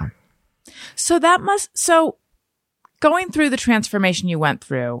 But yeah. So going through the transformation you went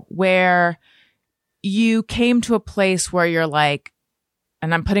through, where you came to a place where you're like,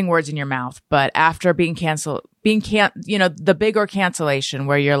 and I'm putting words in your mouth, but after being canceled, the bigger cancellation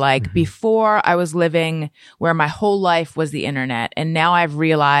where you're like, before I was living where my whole life was the internet. And now I've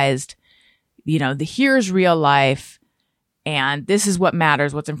realized, you know, here's real life and this is what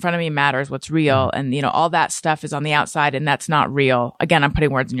matters. What's in front of me matters, what's real. And, you know, all that stuff is on the outside and that's not real. Again, I'm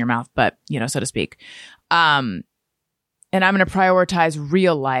putting words in your mouth, but, you know, so to speak. And I'm going to prioritize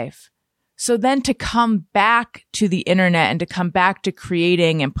real life. So then to come back to the internet and to come back to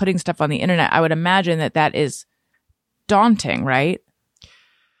creating and putting stuff on the internet, I would imagine that is daunting, right?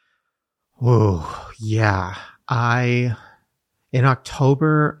 Oh, yeah. In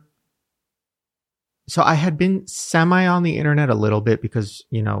October, so I had been semi on the internet a little bit because,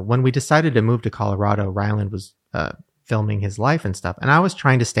 you know, when we decided to move to Colorado, Ryland was filming his life and stuff. And I was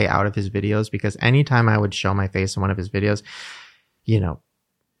trying to stay out of his videos because anytime I would show my face in one of his videos, you know,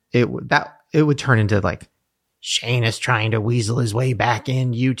 it would turn into like, Shane is trying to weasel his way back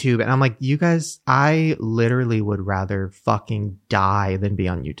in YouTube. And I'm like, you guys, I literally would rather fucking die than be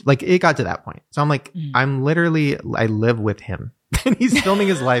on YouTube. Like, it got to that point. So I'm like, I live with him and he's filming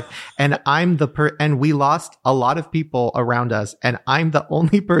his life and I'm and we lost a lot of people around us and I'm the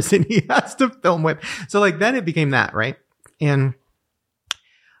only person he has to film with. So like, then it became that, right? And,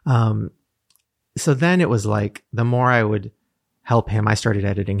 so then it was like, the more I would help him, I started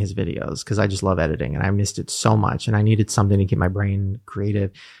editing his videos because I just love editing and I missed it so much and I needed something to keep my brain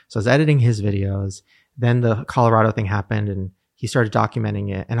creative. So I was editing his videos. Then the Colorado thing happened and he started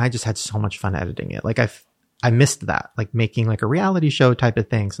documenting it and I just had so much fun editing it. Like I missed that, like making like a reality show type of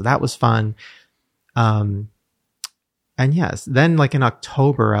thing. So that was fun. And yes, then like in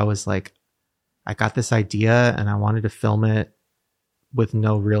October, I was like, I got this idea and I wanted to film it with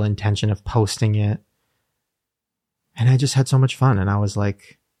no real intention of posting it. And I just had so much fun. And I was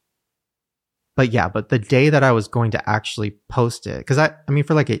like, but the day that I was going to actually post it, because I mean,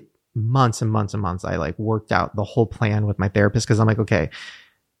 for like months and months and months, I like worked out the whole plan with my therapist because I'm like, okay,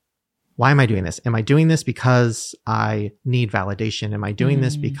 why am I doing this? Am I doing this because I need validation? Am I doing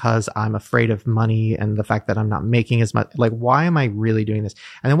this because I'm afraid of money and the fact that I'm not making as much? Like, why am I really doing this?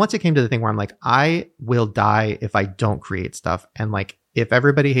 And then once it came to the thing where I'm like, I will die if I don't create stuff. And like, if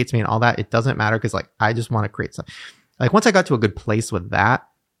everybody hates me and all that, it doesn't matter because like, I just want to create stuff. Like once I got to a good place with that,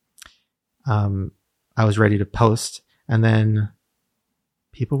 I was ready to post and then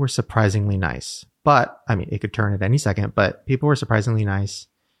people were surprisingly nice, but I mean, it could turn at any second, but people were surprisingly nice.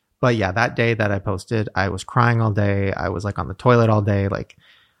 But yeah, that day that I posted, I was crying all day. I was like on the toilet all day. Like,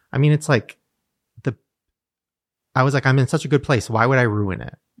 I mean, it's like I was like, I'm in such a good place. Why would I ruin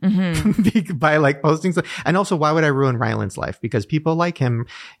it? By like posting stuff? And also, why would I ruin Ryland's life? Because people like him,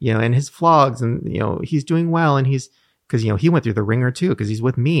 you know, and his vlogs and, you know, he's doing well and because, you know, he went through the ringer too because he's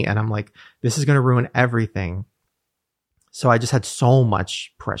with me. And I'm like, this is going to ruin everything. So I just had so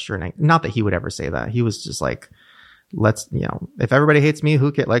much pressure. And not that he would ever say that. He was just like, let's, you know, if everybody hates me,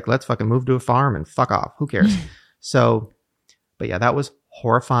 who cares? Like, let's fucking move to a farm and fuck off. Who cares? So, but yeah, that was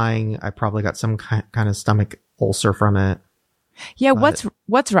horrifying. I probably got some kind of stomach ulcer from it. Yeah.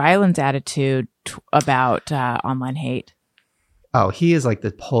 What's Ryland's attitude about online hate? Oh, he is like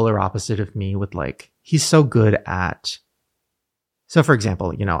the polar opposite of me with like, he's so good at, so for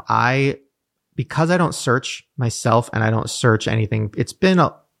example, you know, because I don't search myself and I don't search anything, it's been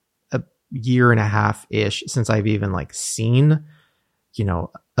a year and a half ish since I've even like seen you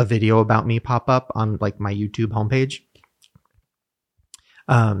know, a video about me pop up on like my YouTube homepage.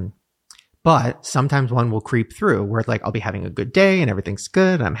 But sometimes one will creep through where like I'll be having a good day and everything's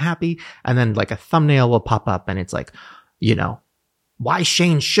good and I'm happy. And then like a thumbnail will pop up and it's like, you know, why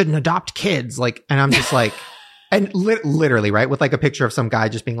Shane shouldn't adopt kids. Like, and I'm just like, and literally, right. With like a picture of some guy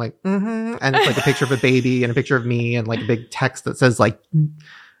just being like, and it's like a picture of a baby and a picture of me and like a big text that says like,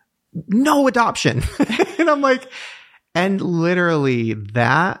 no adoption. And I'm like, and literally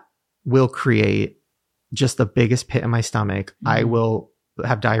that will create just the biggest pit in my stomach. I will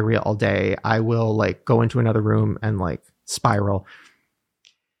have diarrhea all day. I will like go into another room and like spiral.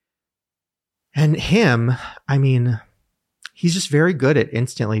 And him, I mean, he's just very good at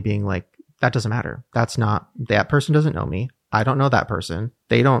instantly being like, that doesn't matter. That person doesn't know me. I don't know that person.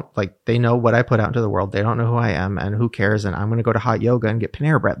 They don't like, they know what I put out into the world. They don't know who I am and who cares. And I'm going to go to hot yoga and get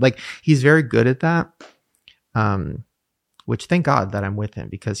Panera Bread. Like he's very good at that. Which thank God that I'm with him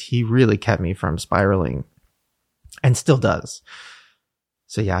because he really kept me from spiraling and still does.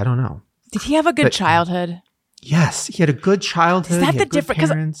 So yeah, I don't know. Did he have a good childhood? Yes, he had a good childhood. Is that the difference?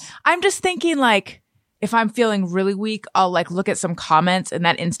 Because I'm just thinking like, if I'm feeling really weak, I'll like look at some comments and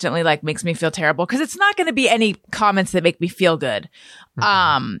that instantly like makes me feel terrible because it's not going to be any comments that make me feel good.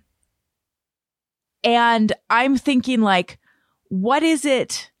 Mm-hmm. And I'm thinking like, what is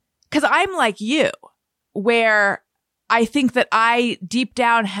it? Because I'm like you, where I think that I deep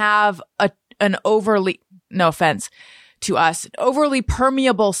down have an overly, no offense to us, overly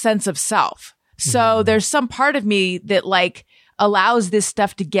permeable sense of self. So there's some part of me that like allows this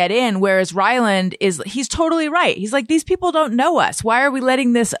stuff to get in. Whereas Ryland he's totally right. He's like, these people don't know us. Why are we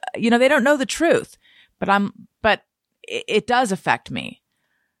letting this, you know, they don't know the truth, but it does affect me.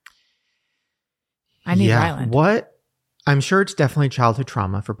 I need Ryland. I'm sure it's definitely childhood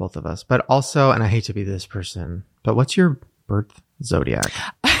trauma for both of us, but also, and I hate to be this person, but what's your birth zodiac?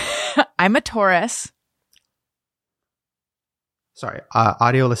 I'm a Taurus. Sorry,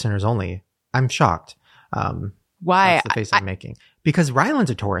 audio listeners only. I'm shocked. Why? That's the face I'm making. Because Ryland's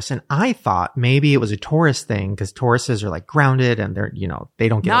a Taurus, and I thought maybe it was a Taurus thing because Tauruses are like grounded and they're, you know, they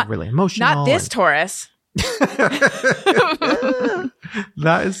don't get really emotional. Not this Taurus.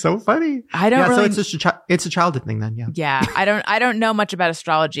 That is so funny. I don't really. So it's a childhood thing then. Yeah. Yeah. I don't know much about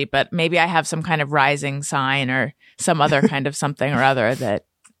astrology, but maybe I have some kind of rising sign or some other kind of something or other that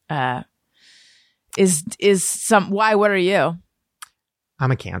is some. Why? What are you? I'm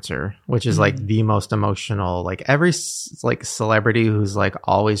a Cancer, which is like the most emotional, like every like celebrity who's like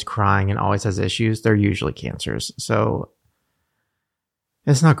always crying and always has issues, they're usually Cancers. So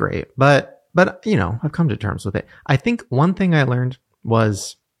it's not great, but you know, I've come to terms with it. I think one thing I learned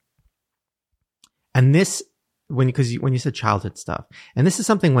was, and this, when you said childhood stuff, and this is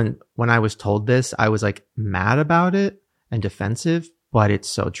something when I was told this, I was like mad about it and defensive, but it's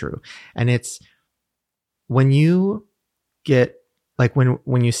so true. And it's when you get, like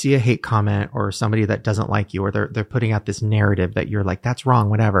when you see a hate comment or somebody that doesn't like you, or they're putting out this narrative that you're like, that's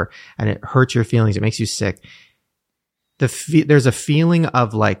wrong, whatever, and it hurts your feelings, it makes you sick. There's a feeling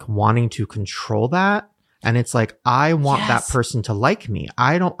of like wanting to control that. And it's like, I want that person to like me.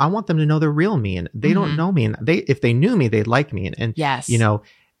 I want them to know the real me, and they don't know me. And if they knew me, they'd like me. And yes, you know,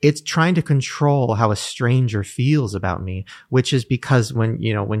 it's trying to control how a stranger feels about me, which is because when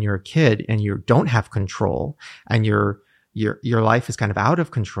you're a kid and you don't have control and your life is kind of out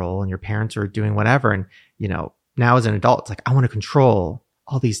of control and your parents are doing whatever. And, you know, now as an adult, it's like, I want to control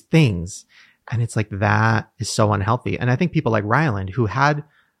all these things. And it's like, that is so unhealthy. And I think people like Ryland who had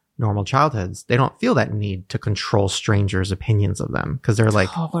normal childhoods, they don't feel that need to control strangers' opinions of them because they're like,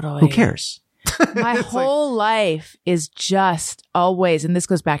 who cares? My whole life is just always, and this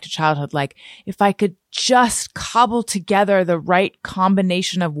goes back to childhood, like if I could just cobble together the right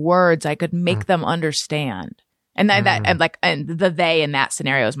combination of words, I could make them understand. And and the they in that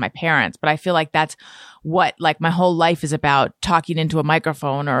scenario is my parents. But I feel like that's what like my whole life is about, talking into a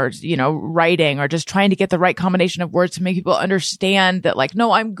microphone or, you know, writing or just trying to get the right combination of words to make people understand that like,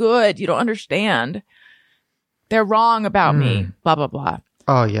 no, I'm good. You don't understand. They're wrong about me, blah, blah, blah.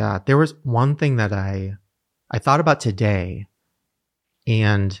 Oh yeah. There was one thing that I thought about today,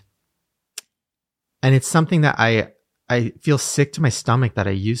 and it's something that I feel sick to my stomach that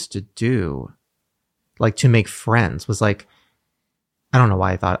I used to do. Like to make friends was like, I don't know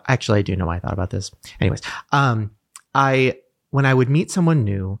why actually I do know why I thought about this. Anyways, when I would meet someone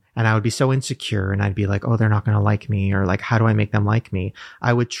new and I would be so insecure and I'd be like, oh, they're not going to like me, or like, how do I make them like me?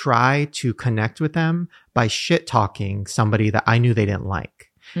 I would try to connect with them by shit talking somebody that I knew they didn't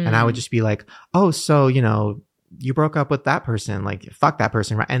like. And I would just be like, oh, so, you know, you broke up with that person, like fuck that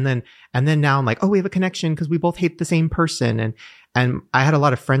person, right? And then now I'm like, oh, we have a connection because we both hate the same person, and I had a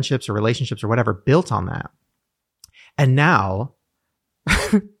lot of friendships or relationships or whatever built on that. And now,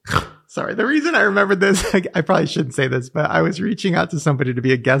 sorry, the reason I remembered this, I probably shouldn't say this, but I was reaching out to somebody to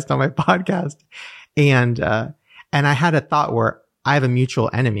be a guest on my podcast, and I had a thought where I have a mutual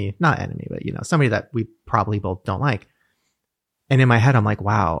enemy, not enemy, but somebody that we probably both don't like. And in my head, I'm like,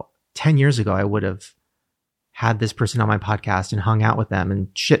 wow, 10 years ago, I would have had this person on my podcast and hung out with them and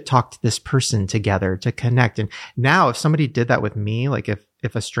shit talked this person together to connect. And now if somebody did that with me, like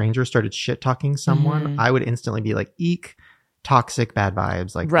if a stranger started shit talking someone, I would instantly be like, eek, toxic, bad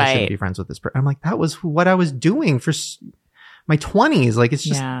vibes. Like I shouldn't be friends with this person. I'm like, that was what I was doing for my 20s. Like it's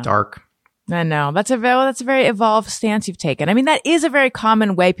just dark. I know. That's a very evolved stance you've taken. I mean, that is a very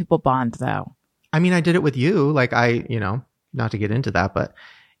common way people bond though. I mean, I did it with you. Like not to get into that, but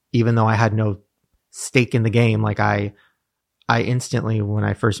even though I had no stake in the game, like I instantly, when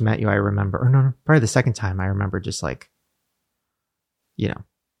I first met you, I remember, or no, probably the second time, I remember just like, you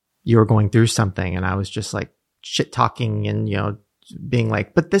were going through something and I was just like shit talking and, being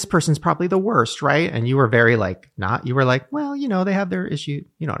like, but this person's probably the worst, right? And you were very like, you were like, well, they have their issue.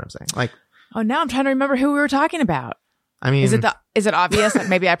 You know what I'm saying? Like, oh, now I'm trying to remember who we were talking about. I mean, is it obvious?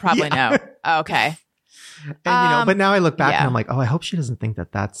 Maybe I probably know. Oh, okay. And, but now I look back and I'm like, oh, I hope she doesn't think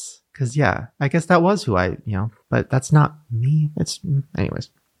that's because, I guess that was who but that's not me. It's anyways.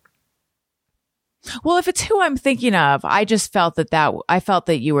 Well, if it's who I'm thinking of, I just felt I felt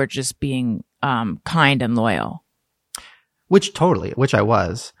that you were just being kind and loyal. Which I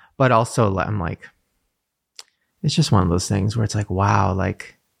was, but also I'm like, it's just one of those things where it's like, wow,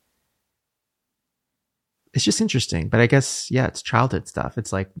 like, it's just interesting. But I guess, it's childhood stuff.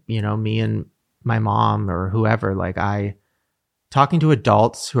 It's like, me and my mom or whoever, like talking to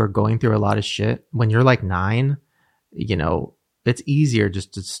adults who are going through a lot of shit when you're like 9, it's easier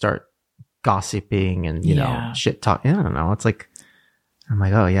just to start gossiping and, shit talk. I don't know. It's like, I'm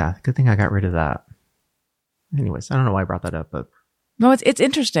like, oh yeah, good thing I got rid of that. Anyways, I don't know why I brought that up, but. No, it's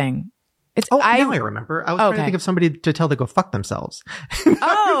interesting. Now I remember. I was trying to think of somebody to tell to go fuck themselves.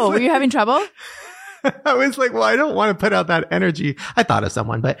 Oh, were you having trouble? I was like, well, I don't want to put out that energy. I thought of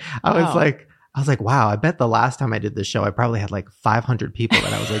someone, but I was like, wow, I bet the last time I did this show, I probably had like 500 people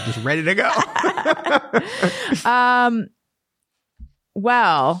that I was like, just ready to go.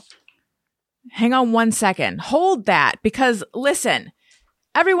 Well, hang on one second. Hold that, because listen,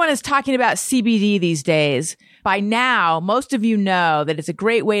 everyone is talking about CBD these days. By now, most of you know that it's a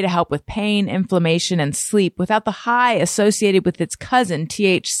great way to help with pain, inflammation, and sleep without the high associated with its cousin,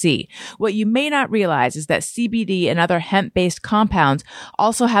 THC. What you may not realize is that CBD and other hemp-based compounds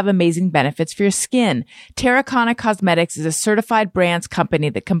also have amazing benefits for your skin. Terracana Cosmetics is a certified brands company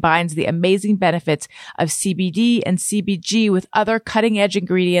that combines the amazing benefits of CBD and CBG with other cutting-edge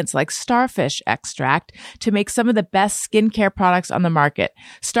ingredients like starfish extract to make some of the best skincare products on the market.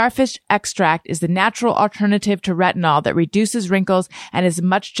 Starfish extract is the natural alternative to retinol that reduces wrinkles and is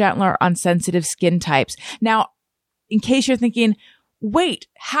much gentler on sensitive skin types. Now, in case you're thinking, wait,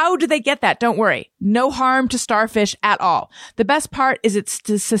 how do they get that? Don't worry. No harm to starfish at all. The best part is it's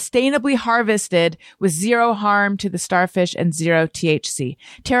sustainably harvested with zero harm to the starfish and zero THC.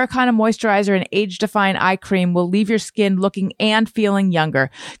 Terracana Moisturizer and Age Define Eye Cream will leave your skin looking and feeling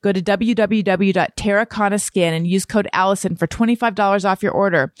younger. Go to www.terracanaskin and use code Allison for $25 off your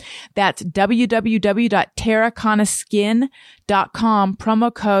order. That's www.terracanaskin.com,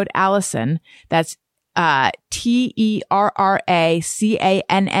 promo code Allison. That's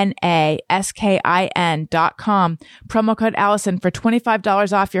TerraCanaskin.com, promo code Allison for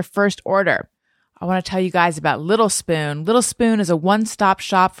 $25 off your first order. I want to tell you guys about Little Spoon. Little Spoon is a one-stop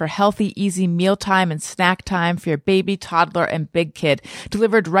shop for healthy, easy mealtime and snack time for your baby, toddler, and big kid,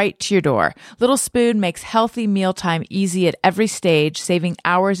 delivered right to your door. Little Spoon makes healthy mealtime easy at every stage, saving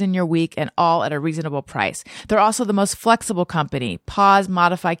hours in your week and all at a reasonable price. They're also the most flexible company. Pause,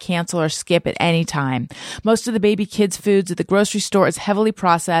 modify, cancel, or skip at any time. Most of the baby kids' foods at the grocery store is heavily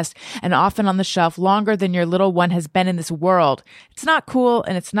processed and often on the shelf longer than your little one has been in this world. It's not cool,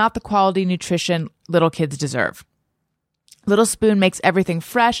 and it's not the quality nutrition little kids deserve. Little Spoon makes everything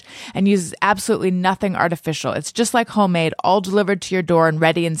fresh and uses absolutely nothing artificial. It's just like homemade, all delivered to your door and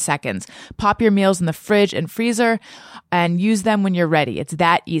ready in seconds. Pop your meals in the fridge and freezer and use them when you're ready. It's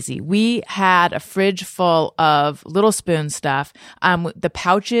that easy. We had a fridge full of Little Spoon stuff. The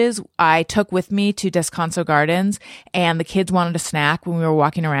pouches I took with me to Descanso Gardens, and the kids wanted a snack when we were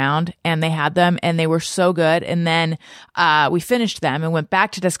walking around, and they had them, and they were so good. And then we finished them and went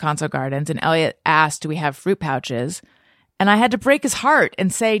back to Descanso Gardens, and Elliot asked, do we have fruit pouches? And I had to break his heart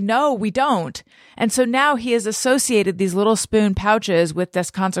and say, no, we don't. And so now he has associated these Little Spoon pouches with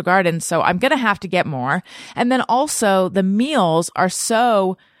Descanso Gardens. So I'm going to have to get more. And then also the meals are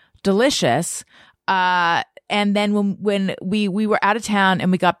so delicious. And then when we were out of town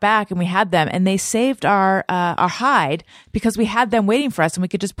and we got back and we had them, and they saved our hide because we had them waiting for us and we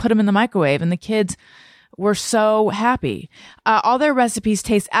could just put them in the microwave, and the kids were so happy. All their recipes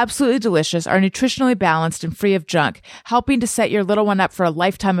taste absolutely delicious, are nutritionally balanced and free of junk, helping to set your little one up for a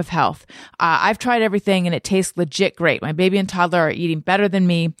lifetime of health. I've tried everything and it tastes legit great. My baby and toddler are eating better than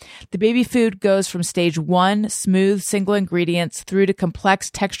me. The baby food goes from stage 1, smooth single ingredients, through to complex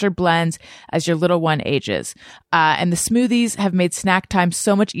textured blends as your little one ages. And the smoothies have made snack time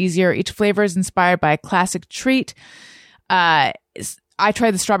so much easier. Each flavor is inspired by a classic treat. I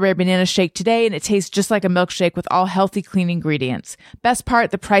tried the strawberry banana shake today, and it tastes just like a milkshake with all healthy, clean ingredients. Best part,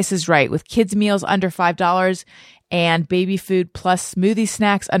 the price is right, with kids' meals under $5 and baby food plus smoothie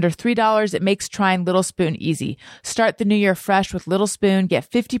snacks under $3. It makes trying Little Spoon easy. Start the new year fresh with Little Spoon. Get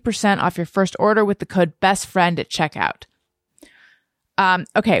 50% off your first order with the code BESTFRIEND at checkout.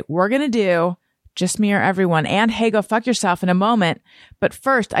 Okay, we're going to do Just Me or Everyone and Hey, Go Fuck Yourself in a moment. But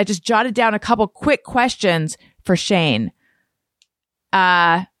first, I just jotted down a couple quick questions for Shane.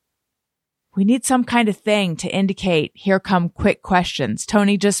 We need some kind of thing to indicate here come quick questions.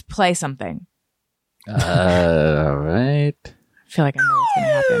 Tony, just play something. All right. I feel like I know what's going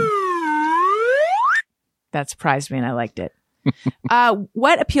to happen. That surprised me and I liked it.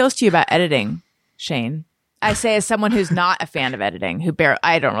 What appeals to you about editing, Shane? I say as someone who's not a fan of editing,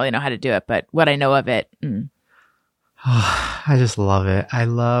 I don't really know how to do it, but what I know of it. I just love it. I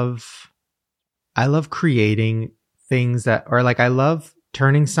love creating things that, or like, I love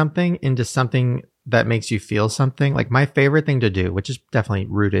turning something into something that makes you feel something. Like, my favorite thing to do, which is definitely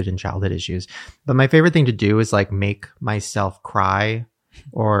rooted in childhood issues, but my favorite thing to do is like make myself cry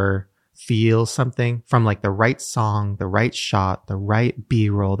or feel something from like the right song, the right shot, the right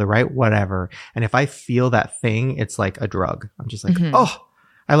B-roll, the right whatever. And if I feel that thing, it's like a drug. I'm just like, oh,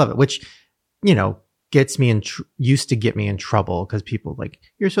 I love it, which, you know, gets me used to get me in trouble because people like,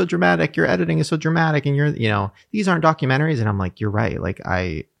 you're so dramatic, your editing is so dramatic, and these aren't documentaries. And I'm like, you're right. Like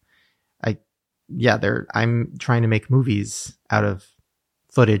I'm trying to make movies out of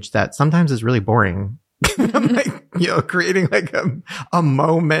footage that sometimes is really boring. I'm like, creating like a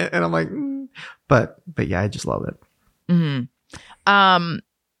moment, and I'm like, but yeah, I just love it.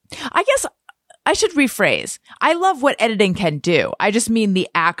 I guess I should rephrase. I love what editing can do. I just mean the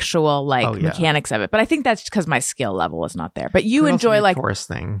actual mechanics of it. But I think that's because my skill level is not there. But you enjoy like chorus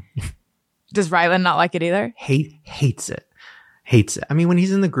thing. Does Rylan not like it either? Hates it. I mean, when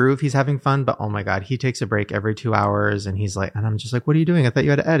he's in the groove, he's having fun, but oh my God, he takes a break every 2 hours and he's like, and I'm just like, what are you doing? I thought you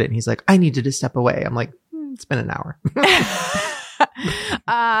had to edit. And he's like, I needed to step away. I'm like, it's been an hour.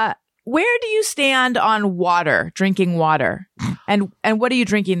 Where do you stand on drinking water? And what are you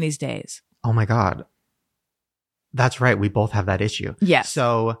drinking these days? Oh my God. That's right. We both have that issue. Yes.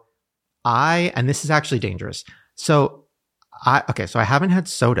 So and this is actually dangerous. So I haven't had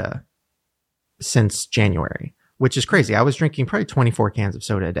soda since January, which is crazy. I was drinking probably 24 cans of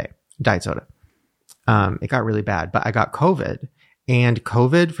soda a day, diet soda. It got really bad, but I got COVID, and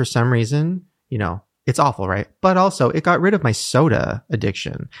COVID for some reason, it's awful, right? But also it got rid of my soda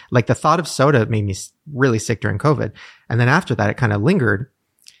addiction. Like, the thought of soda made me really sick during COVID. And then after that, it kind of lingered.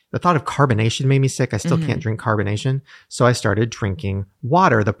 The thought of carbonation made me sick. I still can't drink carbonation. So I started drinking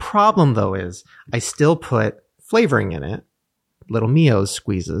water. The problem though is I still put flavoring in it, little Mio's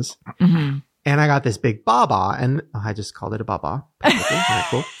squeezes. Mm-hmm. And I got this big baba, and I just called it a baba. Very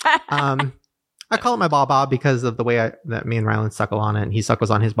cool. I call it my baba because of the way that me and Rylan suckle on it, and he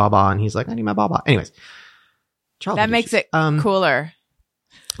suckles on his baba, and he's like, I need my baba. Anyways. That makes it cooler.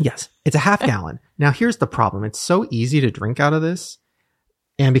 Yes. It's a half gallon. Now here's the problem. It's so easy to drink out of this.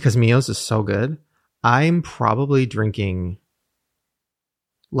 And because Mio's is so good, I'm probably drinking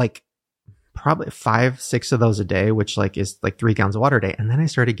like probably 5-6 of those a day, which like is like 3 gallons of water a day. And then I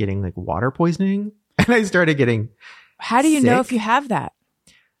started getting like water poisoning, and I started getting How do you sick. know if you have that?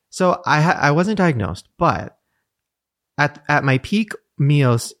 So I wasn't diagnosed, but at my peak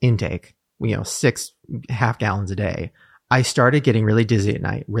Mio's intake, 6 half gallons a day, I started getting really dizzy at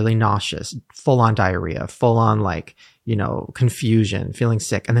night, really nauseous, full on diarrhea, full on confusion, feeling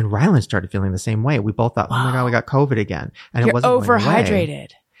sick. And then Rylan started feeling the same way. We both thought, oh my God, we got COVID again. And You're it wasn't overhydrated. Going away.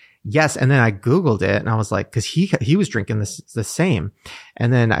 Yes. And then I Googled it, and I was like, cause he was drinking the same.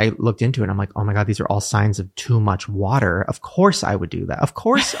 And then I looked into it, and I'm like, oh my God, these are all signs of too much water. Of course I would do that. Of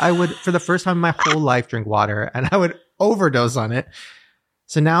course I would, for the first time in my whole life, drink water, and I would overdose on it.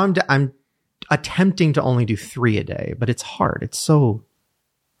 So now I'm attempting to only do 3 a day, but it's hard. It's so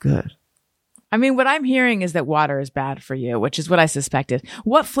good. I mean, what I'm hearing is that water is bad for you, which is what I suspected.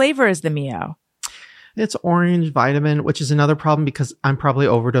 What flavor is the Mio? It's orange vitamin, which is another problem because I'm probably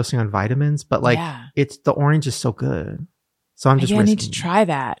overdosing on vitamins, but like it's the orange is so good. So I'm just I need to try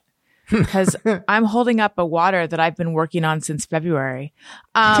that because I'm holding up a water that I've been working on since February.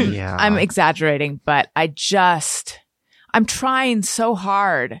 I'm exaggerating, but I'm trying so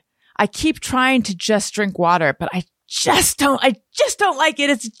hard. I keep trying to just drink water, but I just don't like it.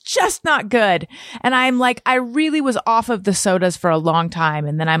 It's just not good. And I'm like, I really was off of the sodas for a long time.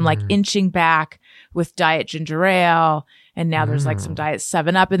 And then I'm like inching back with Diet Ginger Ale. And now there's like some Diet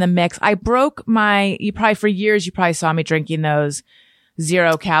 7-Up in the mix. I broke for years, you probably saw me drinking those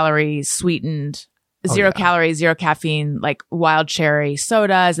 0 calorie sweetened, 0 calorie, 0 caffeine, like wild cherry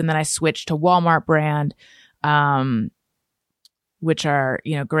sodas. And then I switched to Walmart brand, which are,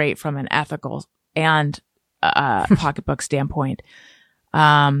 great from an ethical and pocketbook standpoint.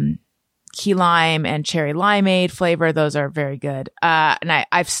 Key lime and cherry limeade flavor, those are very good. And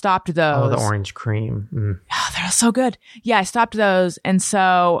I've stopped those. Oh, the orange cream. Oh, they're so good. Yeah, I stopped those. And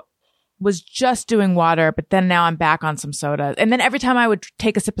so was just doing water, but then now I'm back on some soda. And then every time I would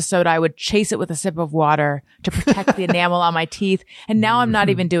take a sip of soda, I would chase it with a sip of water to protect the enamel on my teeth. And now I'm not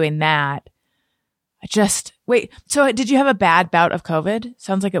even doing that. Wait, so did you have a bad bout of COVID?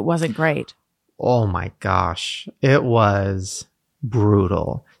 Sounds like it wasn't great. Oh my gosh. It was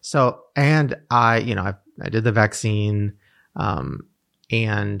brutal. So, and I did the vaccine,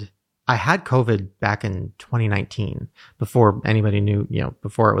 and I had COVID back in 2019 before anybody knew,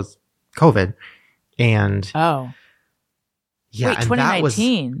 before it was COVID. And yeah, wait, and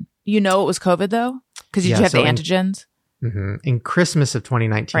 2019, it was COVID though? Cause you have the antigens? In Christmas of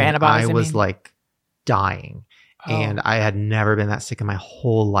 2019, I was like dying and I had never been that sick in my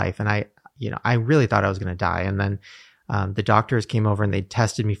whole life. And I really thought I was going to die. And then the doctors came over and they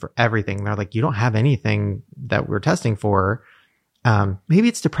tested me for everything. They're like, you don't have anything that we're testing for. Maybe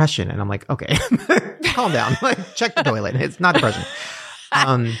it's depression. And I'm like, okay, calm down. Like, check the toilet. It's not depression.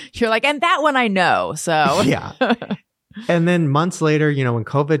 You're like, and that one I know. So yeah. And then months later, when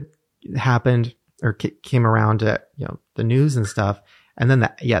COVID happened or came around to, the news and stuff. And then the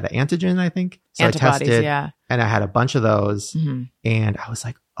antigen, I think. So antibodies, I tested and I had a bunch of those and I was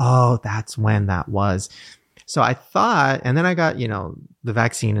like, oh, that's when that was. So I thought, and then I got, the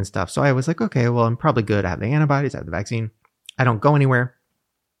vaccine and stuff. So I was like, okay, well, I'm probably good. I have the antibodies, I have the vaccine. I don't go anywhere.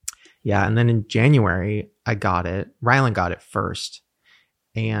 Yeah. And then in January, I got it. Rylan got it first.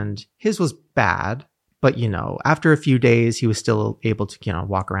 And his was bad. But, after a few days, he was still able to,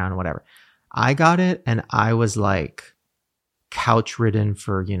 walk around and whatever. I got it and I was like couch ridden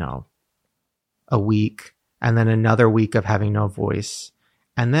for, a week. And then another week of having no voice.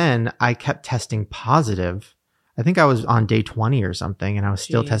 And then I kept testing positive. I think I was on day 20 or something and I was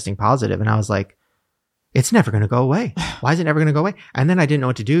still testing positive. And I was like, it's never going to go away. Why is it never going to go away? And then I didn't know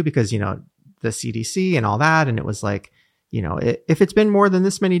what to do because, the CDC and all that. And it was like, if it's been more than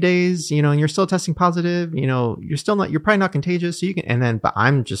this many days, and you're still testing positive, you're probably not contagious. So you can, but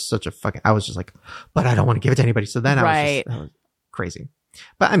I'm just I was just like, but I don't want to give it to anybody. So then that was crazy.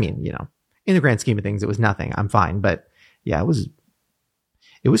 But I mean, in the grand scheme of things, it was nothing. I'm fine. But yeah, it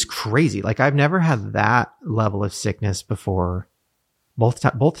was crazy. Like I've never had that level of sickness before. Both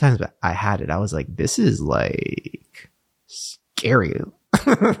times I had it, I was like, this is like scary.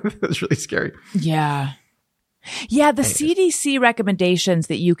 It was really scary. Yeah. Yeah. The CDC recommendations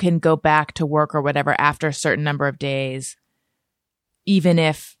that you can go back to work or whatever after a certain number of days, even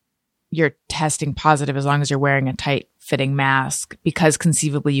if you're testing positive, as long as you're wearing a tight fitting mask, because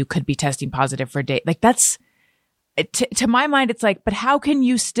conceivably you could be testing positive for a day. Like that's, to my mind, it's like, but how can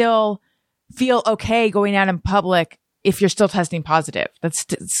you still feel okay going out in public if you're still testing positive? That's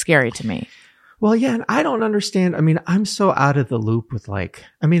scary to me. Well, yeah. And I don't understand. I mean, I'm so out of the loop with I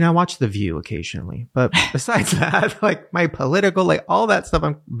watch The View occasionally, but besides that, like my political, like all that stuff,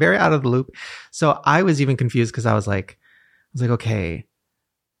 I'm very out of the loop. So I was even confused because I was like, okay,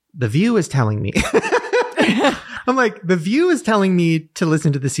 The View is telling me, I'm like, The View is telling me to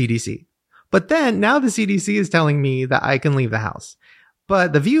listen to the CDC. But then now the CDC is telling me that I can leave the house.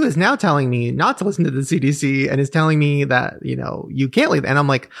 But The View is now telling me not to listen to the CDC and is telling me that, you can't leave. And I'm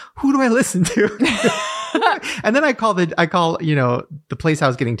like, who do I listen to? And then I call, the place I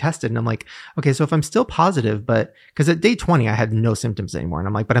was getting tested and I'm like, okay, so if I'm still positive, but cause at day 20, I had no symptoms anymore. And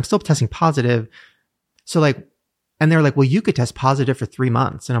I'm like, but I'm still testing positive. So and they're like, well, you could test positive for 3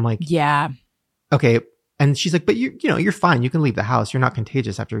 months. And I'm like, yeah, okay. And she's like, but you're fine. You can leave the house. You're not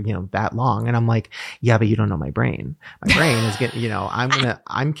contagious after, that long. And I'm like, yeah, but you don't know my brain. My brain is getting,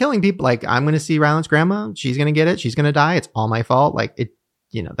 I'm killing people. Like, I'm going to see Ryland's grandma. She's going to get it. She's going to die. It's all my fault. Like it,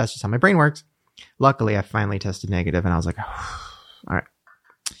 that's just how my brain works. Luckily, I finally tested negative and I was like, oh, all right.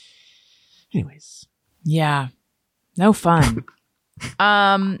 Anyways. Yeah. No fun.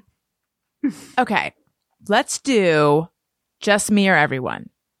 Okay. Let's do just me or everyone.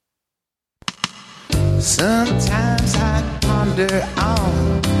 Sometimes I ponder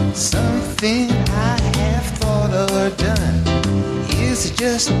on something I have thought or done. Is it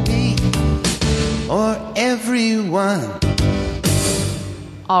just me or everyone?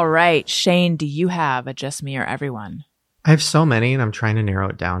 All right. Shane, do you have a just me or everyone? I have so many and I'm trying to narrow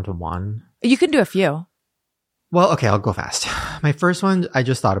it down to one. You can do a few. Well, okay, I'll go fast. My first one, I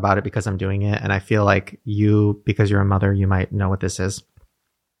just thought about it because I'm doing it. And I feel like because you're a mother, you might know what this is.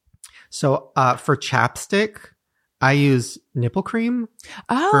 So for chapstick, I use nipple cream.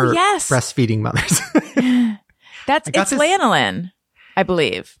 Oh, for yes. breastfeeding mothers. It's lanolin, I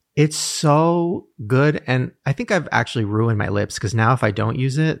believe. It's so good. And I think I've actually ruined my lips because now if I don't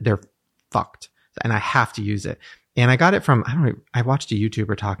use it, they're fucked. And I have to use it. And I got it from, I watched a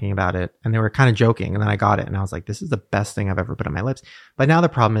YouTuber talking about it and they were kind of joking. And then I got it and I was like, this is the best thing I've ever put on my lips. But now the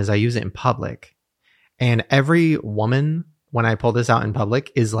problem is I use it in public. And every woman, when I pull this out in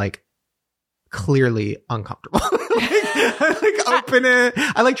public, is like clearly uncomfortable. I open it.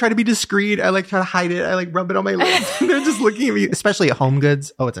 I try to be discreet. I try to hide it. I rub it on my lips. And they're just looking at me, especially at Home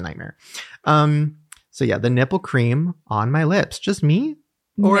Goods. Oh, it's a nightmare. So yeah, the nipple cream on my lips. Just me?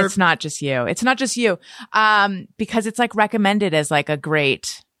 Or it's not just you. It's not just you. Because it's recommended as a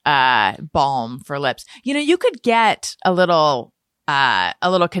great balm for lips. You could get a little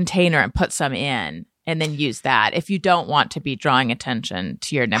container and put some in and then use that if you don't want to be drawing attention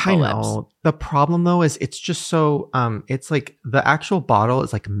to your nipple lips. The problem though is it's just so it's the actual bottle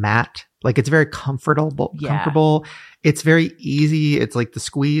is matte. It's very comfortable. It's very easy. It's the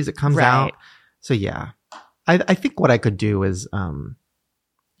squeeze, it comes out. So yeah. I think what I could do is put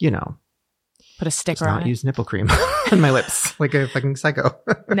a sticker on it. Not use nipple cream on my lips like a fucking psycho.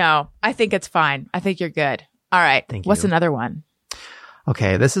 No, I think it's fine. I think you're good. All right. Thank you. What's another one?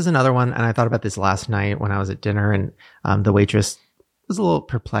 Okay, this is another one. And I thought about this last night when I was at dinner and the waitress was a little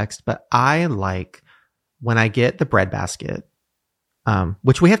perplexed, but I like when I get the bread basket,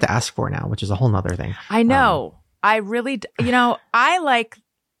 which we have to ask for now, which is a whole nother thing. I know. I really, I like,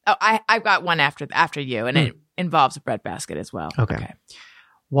 I've got one after you and it involves a bread basket as well. Okay.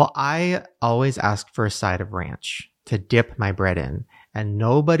 Well, I always ask for a side of ranch to dip my bread in, and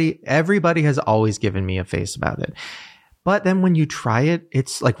everybody has always given me a face about it. But then when you try it,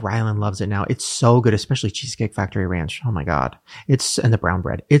 it's Ryland loves it now. It's so good, especially Cheesecake Factory ranch. Oh my God. And the brown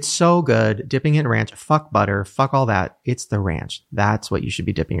bread. It's so good. Dipping it in ranch. Fuck butter. Fuck all that. It's the ranch. That's what you should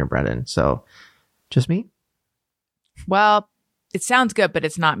be dipping your bread in. So just me? Well, it sounds good, but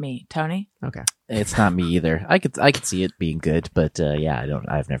it's not me. Tony? Okay. It's not me either. I could see it being good, but yeah,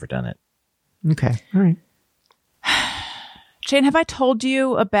 I've never done it. Okay. All right. Shane, have I told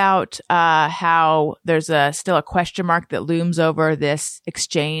you about how there's still a question mark that looms over this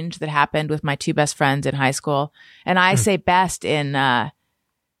exchange that happened with my two best friends in high school? And I say best in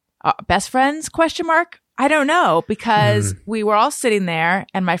best friends question mark? I don't know, because we were all sitting there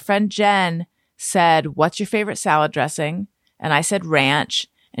and my friend Jen said, "What's your favorite salad dressing?" And I said ranch.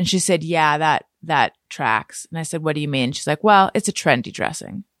 And she said, "Yeah, that tracks." And I said, "What do you mean?" She's like, "Well, it's a trendy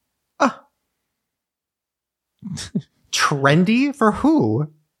dressing." Oh. Trendy for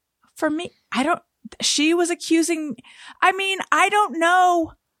who? For me, she was accusing, I don't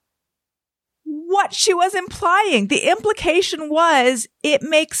know what she was implying. The implication was it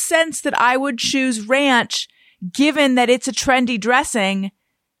makes sense that I would choose ranch given that it's a trendy dressing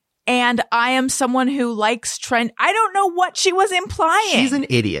and I am someone who likes trend. I don't know what she was implying. She's an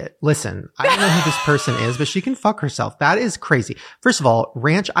idiot. Listen, I don't know who this person is, but she can fuck herself. That is crazy. First of all,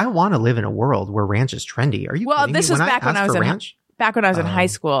 ranch, I want to live in a world where ranch is trendy. Are you well, kidding this me? was back when I was in high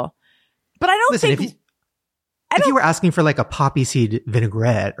school. But I don't think if you were asking for a poppy seed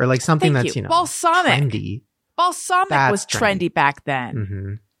vinaigrette or something that's, balsamic. trendy. Balsamic was trendy back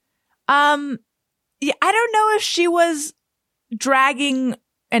then. Mm-hmm. Yeah, I don't know if she was dragging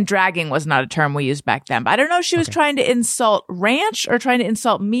was not a term we used back then, but I don't know if she was trying to insult ranch or trying to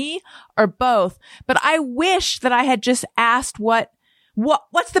insult me or both. But I wish that I had just asked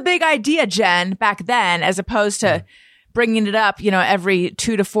what's the big idea, Jen, back then, as opposed to bringing it up, every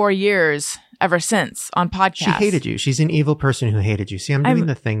 2 to 4 years ever since on podcasts. She hated you. She's an evil person who hated you. See, I'm doing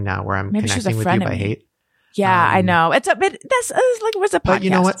the thing now where I'm connecting with you by hate. Yeah, I know. It's a bit, that's like, what's a podcast? But you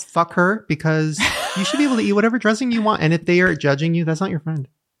know what? Fuck her, because you should be able to eat whatever dressing you want. And if they are judging you, that's not your friend.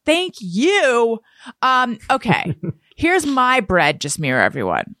 Thank you. Okay. Here's my bread, just mirror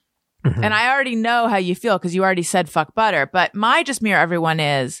everyone. Mhm. And I already know how you feel because you already said fuck butter. But my just mirror everyone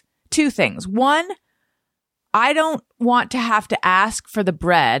is two things. One, I don't want to have to ask for the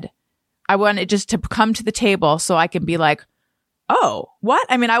bread. I want it just to come to the table so I can be like, oh, what?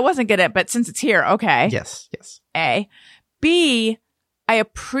 I mean, I wasn't gonna, but since it's here, okay. Yes. A. B, I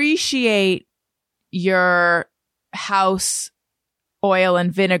appreciate your house oil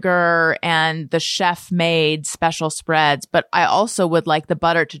and vinegar and the chef made special spreads, but I also would like the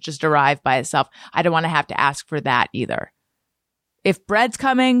butter to just arrive by itself. I don't want to have to ask for that either. If bread's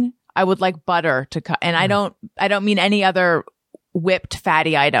coming, I would like butter to come. And I don't mean any other whipped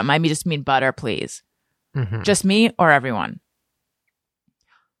fatty item. I just mean butter, please. Mhm. Just me or everyone?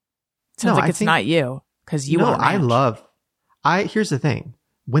 Sounds No, like I it's think- not you because you no, want ranch. Here's the thing.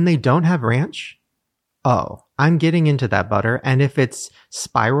 When they don't have ranch, I'm getting into that butter. And if it's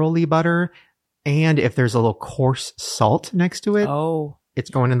spirally butter and if there's a little coarse salt next to it, Oh, it's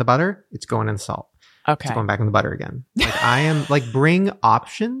going in the butter, it's going in the salt. okay. It's going back in the butter again. Like I am like bring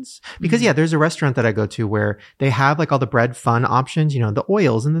options because yeah, there's a restaurant that I go to where they have like all the bread fun options, the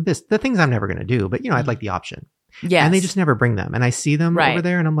oils and the things I'm never going to do, but I'd like the option. Yes. And they just never bring them. And I see them Right. over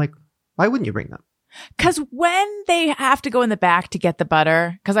there and I'm like, why wouldn't you bring them? Because when they have to go in the back to get the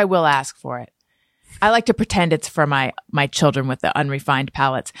butter, because I will ask for it, I like to pretend it's for my children with the unrefined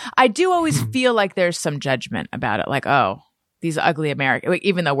palates. I do always feel like there's some judgment about it. Like, oh, these ugly Americans,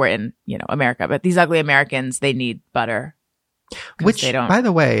 even though we're in, America, but these ugly Americans, they need butter. 'Cause Which, they don't. by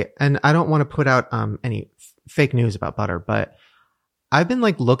the way, and I don't want to put out any fake news about butter, but I've been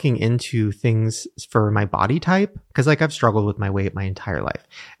like looking into things for my body type because like I've struggled with my weight my entire life.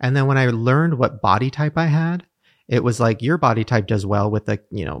 And then when I learned what body type I had, it was like your body type does well with like,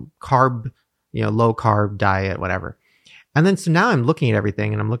 carb, low carb diet, whatever. And then so now I'm looking at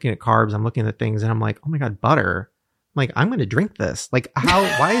everything and I'm looking at carbs, I'm looking at things and I'm like, oh my God, butter. I'm like, I'm going to drink this. Like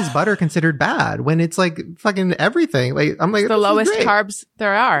why is butter considered bad when it's like fucking everything? Like, I'm like, It's the this is lowest great. carbs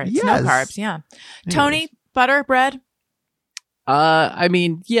there are. It's no Yes. carbs. Yeah. Anyways. Tony, butter, bread. I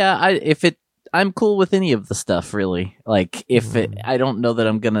mean, yeah, I'm cool with any of the stuff really. Like I don't know that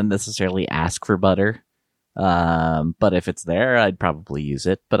I'm going to necessarily ask for butter. But if it's there, I'd probably use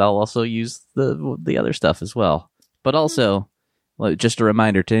it, but I'll also use the other stuff as well. But also, just a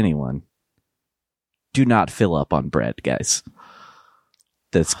reminder to anyone, do not fill up on bread, guys.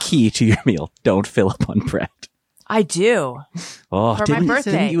 That's key to your meal. Don't fill up on bread. I do. Oh, For my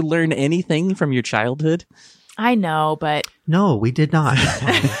birthday. didn't you learn anything from your childhood? I know, but No, we did not.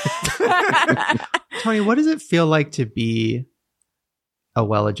 Tony, what does it feel like to be a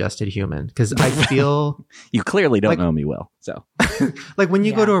well-adjusted human? Because I feel You clearly don't Like- know me well, so. like when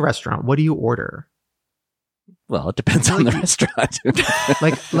you go Yeah. to a restaurant, what do you order? Well, it depends on the Like- restaurant.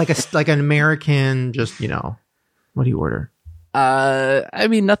 like an American, just what do you order? I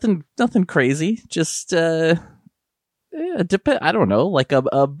mean, nothing crazy. Just, I don't know, like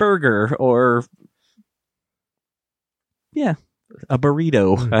a burger or, yeah, a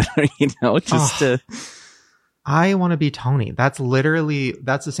burrito. Just, I want to be Tony. That's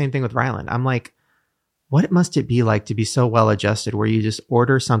the same thing with Ryland. I'm like, what must it be like to be so well adjusted where you just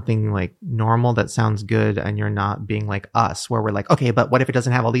order something like normal that sounds good and you're not being like us, where we're like, okay, but what if it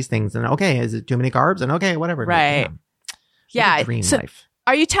doesn't have all these things? And okay, is it too many carbs? And okay, whatever. Right. What yeah. a dream So life.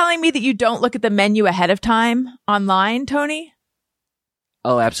 are you telling me that you don't look at the menu ahead of time online, Tony?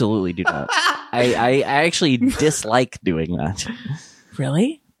 oh, absolutely do not. I actually dislike doing that.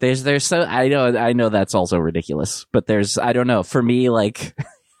 Really? There's so, I know that's also ridiculous, but I don't know, for me, like,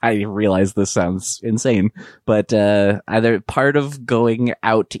 I realize this sounds insane, but either part of going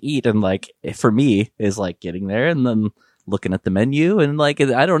out to eat and like for me is like getting there and then looking at the menu and like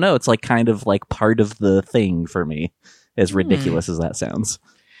I don't know, it's like kind of like part of the thing for me, as ridiculous as that sounds.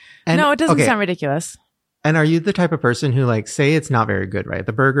 And, no, it doesn't okay, sound ridiculous. And are you the type of person who like say it's not very good, right?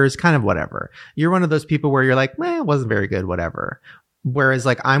 The burger is kind of whatever. You're one of those people where you're like, it wasn't very good, whatever. Whereas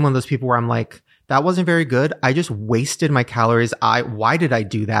like I'm one of those people where I'm like, that wasn't very good. I just wasted my calories. Why did I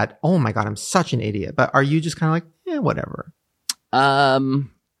do that? Oh my God, I'm such an idiot. But are you just kind of like, whatever?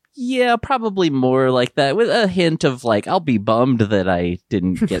 Yeah, probably more like that with a hint of like, I'll be bummed that I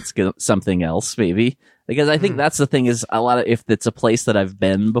didn't get something else maybe. Because I think that's the thing is if it's a place that I've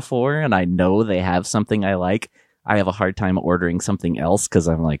been before and I know they have something I like, I have a hard time ordering something else because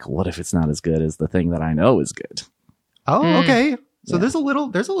I'm like, what if it's not as good as the thing that I know is good? Oh, okay. So Yeah. there's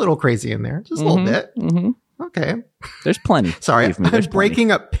a little crazy in there. Just a little bit. Mm-hmm. Okay. There's plenty. Sorry. Believe me, I'm there's plenty.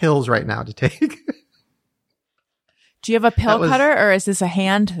 breaking up pills right now to take. Do you have a pill cutter or is this a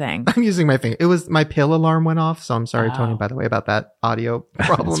hand thing? I'm using my finger. It was my pill alarm went off. So I'm sorry, Tony, by the way, about that audio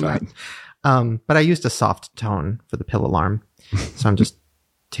problem. But I used a soft tone for the pill alarm. So I'm just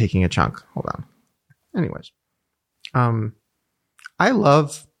taking a chunk. Hold on. Anyways. I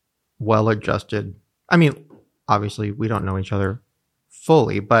love well-adjusted. I mean, obviously we don't know each other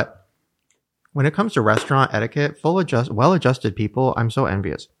fully, but when it comes to restaurant etiquette, well-adjusted people, I'm so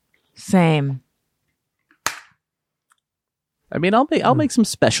envious. Same. I mean, I'll make some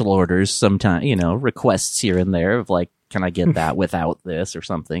special orders sometime, requests here and there of like, can I get that without this or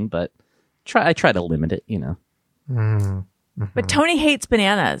something? But I try to limit it, Mm-hmm. But Tony hates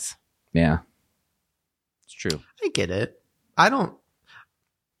bananas. Yeah. It's true. I get it. I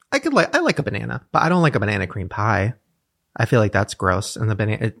like a banana, but I don't like a banana cream pie. I feel like that's gross. And the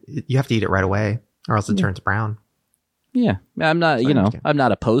banana, you have to eat it right away or else it turns brown. Yeah. I'm not, I'm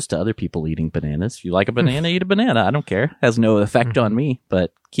not opposed to other people eating bananas. If you like a banana, eat a banana. I don't care. Has no effect on me,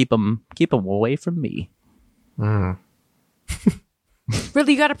 but keep them away from me. Mm.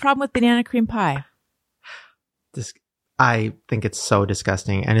 Really, you got a problem with banana cream pie? I think it's so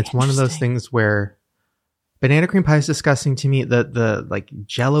disgusting. And it's one of those things where banana cream pie is disgusting to me. The like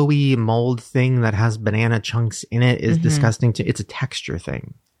jello-y mold thing that has banana chunks in it is disgusting to. It's a texture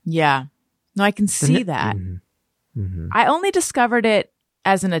thing. Yeah. No, I can see that. Mm-hmm. I only discovered it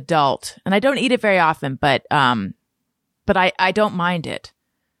as an adult, and I don't eat it very often, but I don't mind it.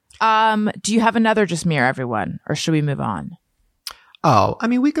 Do you have another just mirror everyone, or should we move on? Oh, I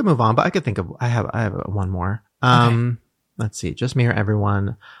mean, we could move on, but I could think of I have one more. Okay. Let's see. Just mirror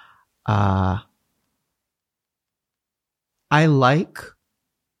everyone. I like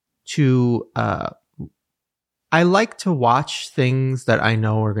to watch things that I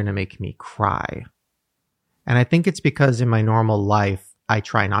know are going to make me cry. And I think it's because in my normal life, I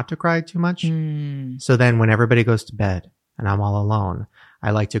try not to cry too much. So then when everybody goes to bed and I'm all alone,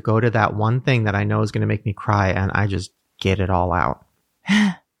 I like to go to that one thing that I know is going to make me cry and I just get it all out.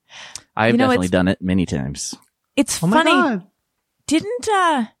 I've definitely done it many times. It's funny. My God. Didn't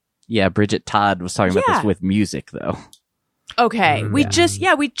Yeah, Bridget Todd was talking about this with music though. Okay. We just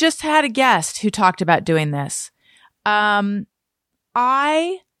had a guest who talked about doing this.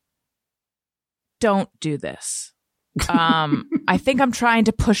 I don't do this. I think I'm trying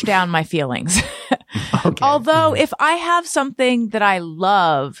to push down my feelings. Okay. Although if I have something that I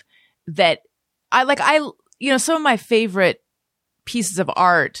love that I like, some of my favorite pieces of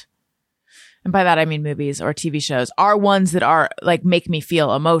art, and by that I mean movies or TV shows, are ones that are like make me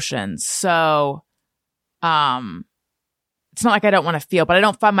feel emotions. So, it's not like I don't want to feel, but I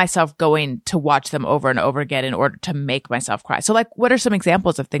don't find myself going to watch them over and over again in order to make myself cry. So like, what are some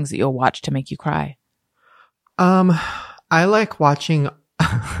examples of things that you'll watch to make you cry? I like watching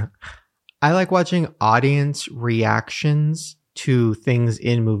audience reactions to things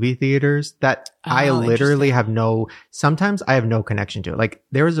in movie theaters that I literally sometimes I have no connection to it. Like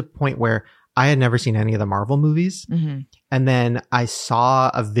there was a point where I had never seen any of the Marvel movies. Mm-hmm. And then I saw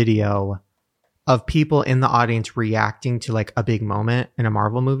a video of people in the audience reacting to like a big moment in a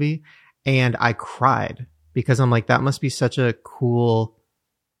Marvel movie. And I cried because I'm like, that must be such a cool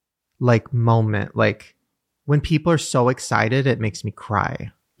like moment. Like when people are so excited, it makes me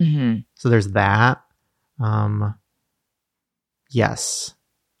cry. Mm-hmm. So there's that. Yes.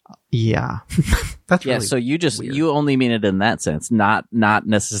 Yeah. That's really so you just weird. You only mean it in that sense, not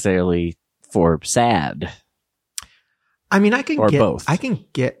necessarily for sad. I mean, I can or get both. I can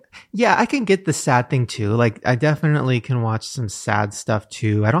get the sad thing too. Like I definitely can watch some sad stuff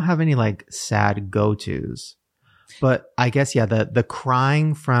too. I don't have any like sad go-tos. But I guess the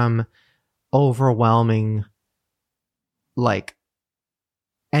crying from overwhelming like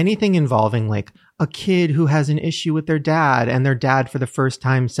anything involving like a kid who has an issue with their dad and their dad for the first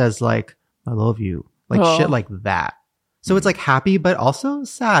time says like, I love you. Like shit like that. So it's like happy, but also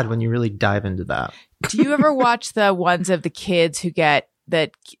sad when you really dive into that. Do you ever watch the ones of the kids who get the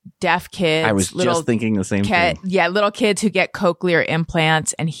deaf kids? I was just thinking the same thing. Yeah, little kids who get cochlear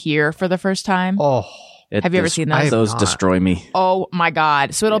implants and hear for the first time. Oh, have you ever seen those? Those destroy me. Oh my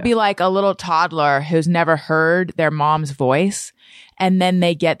God. So it'll be like a little toddler who's never heard their mom's voice. And then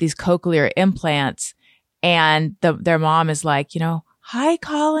they get these cochlear implants and their mom is like, hi,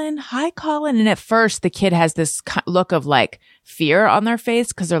 Colin. And at first the kid has this look of like fear on their face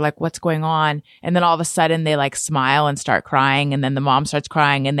because they're like, what's going on? And then all of a sudden they like smile and start crying. And then the mom starts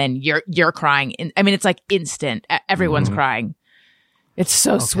crying and then you're crying. I mean, it's like instant. Everyone's crying. It's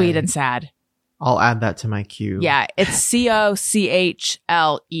so sweet and sad. I'll add that to my queue. Yeah. It's COCHLEAR.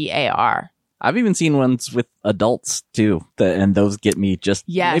 I've even seen ones with adults too, and those get me just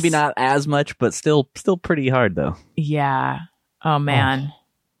maybe not as much, but still pretty hard though. Yeah. Oh man.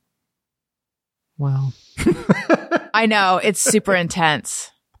 Well, I know it's super intense.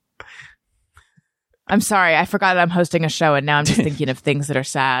 I'm sorry, I forgot I'm hosting a show, and now I'm just thinking of things that are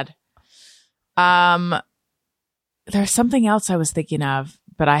sad. There's something else I was thinking of,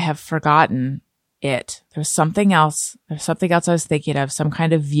 but I have forgotten it. There's something else I was thinking of, some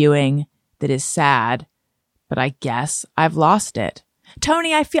kind of viewing that is sad, but I guess I've lost it.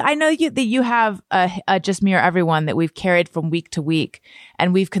 Tony, I know that you have a Just Me or Everyone that we've carried from week to week,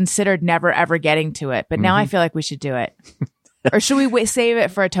 and we've considered never ever getting to it, but now I feel like we should do it. Or should we save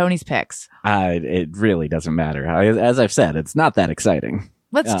it for a Tony's Picks? It really doesn't matter. As I've said, it's not that exciting.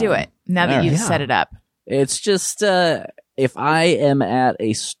 Let's do it now that you've set it up. It's just if I am at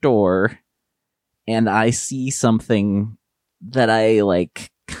a store and I see something that I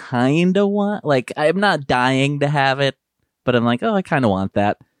like kind of want, like I'm not dying to have it, but I'm like, oh, I kind of want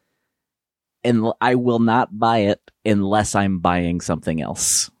that. And I will not buy it unless I'm buying something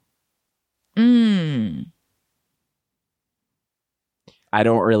else. I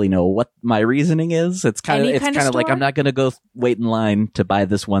don't really know what my reasoning is. It's kind of like I'm not going to go wait in line to buy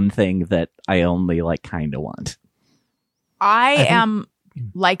this one thing that I only like kind of want.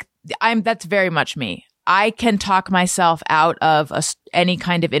 That's very much me. I can talk myself out of any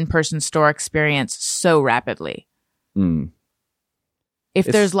kind of in-person store experience so rapidly. If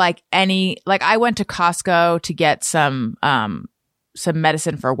there's like I went to Costco to get some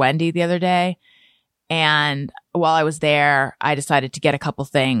medicine for Wendy the other day. And while I was there, I decided to get a couple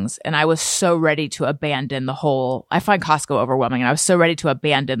things, and I was so ready to abandon I find Costco overwhelming, and I was so ready to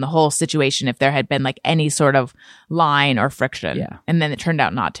abandon the whole situation if there had been like any sort of line or friction. Yeah. And then it turned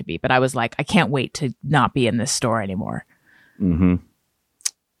out not to be, but I was like, I can't wait to not be in this store anymore. Mm-hmm.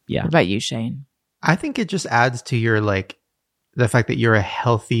 Yeah. What about you, Shane? I think it just adds to your the fact that you're a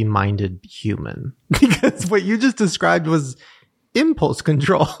healthy-minded human, because what you just described was impulse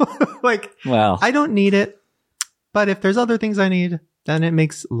control. I don't need it, but if there's other things I need, then it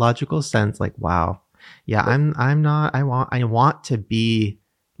makes logical sense. Like, wow, yeah, I want to be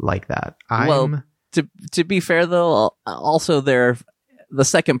like that. Well, to be fair though, also the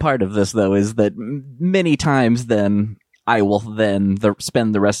second part of this though is that many times then I will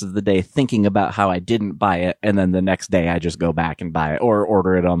spend the rest of the day thinking about how I didn't buy it, and then the next day I just go back and buy it or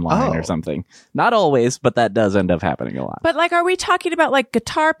order it online or something. Not always, but that does end up happening a lot. But are we talking about like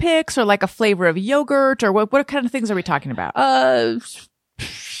guitar picks or like a flavor of yogurt, or what kind of things are we talking about?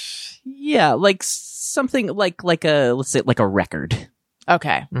 Yeah, like something like let's say like a record.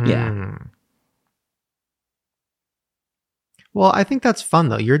 Okay. Yeah. Well, I think that's fun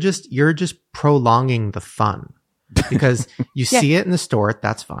though. You're just prolonging the fun. Because you see it in the store,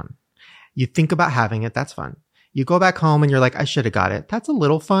 that's fun. You think about having it, that's fun. You go back home and you're like, I should have got it. That's a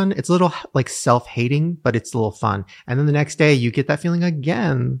little fun. It's a little like self-hating, but it's a little fun. And then the next day you get that feeling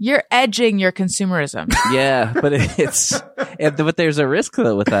again. You're edging your consumerism. Yeah, but but there's a risk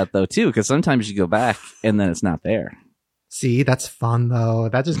though with that though too, because sometimes you go back and then it's not there. See, that's fun though.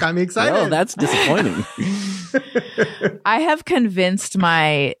 That just got me excited. Oh, that's disappointing. I have convinced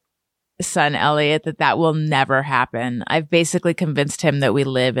my son Elliot that will never happen. I've basically convinced him that we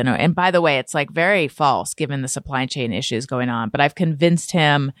live in and by the way, it's like very false given the supply chain issues going on, but I've convinced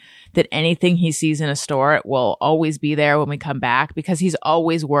him that anything he sees in a store, it will always be there when we come back, because he's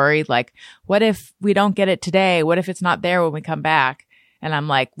always worried, like, what if we don't get it today? What if it's not there when we come back? And I'm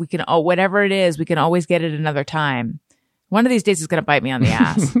like, whatever it is, we can always get it another time. One of these days is going to bite me on the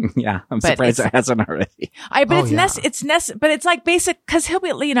ass. Yeah, I'm surprised it hasn't already. But it's like basic, because he'll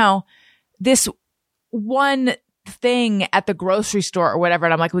be, this one thing at the grocery store or whatever.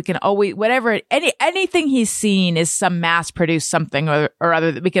 And I'm like, we can always, anything he's seen is some mass produced something or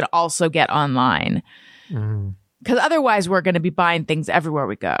other that we can also get online. Because otherwise we're going to be buying things everywhere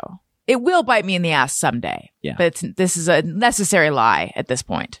we go. It will bite me in the ass someday. Yeah. But this is a necessary lie at this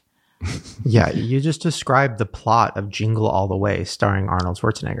point. Yeah. You just described the plot of Jingle All the Way starring Arnold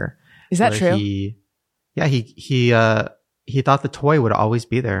Schwarzenegger. Is that true? He thought the toy would always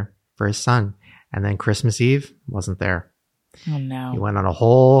be there for his son, and then Christmas Eve wasn't there. Oh no. He went on a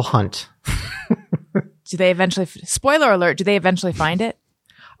whole hunt. Do they eventually spoiler alert, do they eventually find it?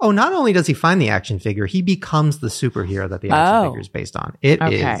 Oh, not only does he find the action figure, he becomes the superhero that the action figure is based on. It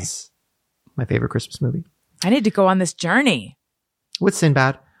is my favorite Christmas movie. I need to go on this journey with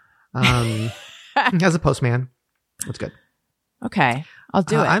Sinbad as a postman. That's good. Okay, I'll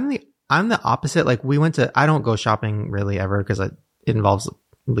do it. I'm the opposite. Like, I don't go shopping really ever because it involves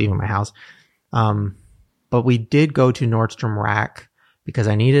leaving my house. But we did go to Nordstrom Rack because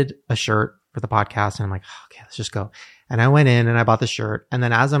I needed a shirt for the podcast. And I'm like, okay, let's just go. And I went in and I bought the shirt. And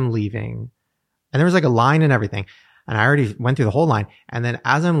then as I'm leaving, and there was like a line and everything, and I already went through the whole line. And then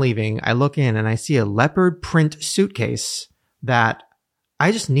as I'm leaving, I look in and I see a leopard print suitcase that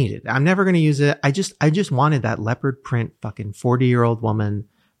I just needed. I'm never going to use it. I just wanted that leopard print fucking 40-year-old woman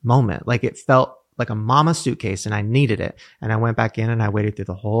moment. Like it felt like a mama suitcase and I needed it. And I went back in and I waited through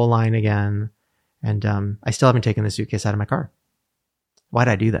the whole line again. And I still haven't taken the suitcase out of my car. Why'd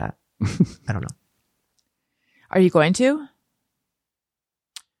I do that? I don't know. Are you going to?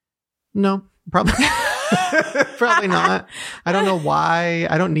 No, probably. Probably not. I don't know why.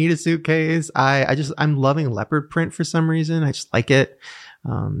 I don't need a suitcase. I'm loving leopard print for some reason. I just like it.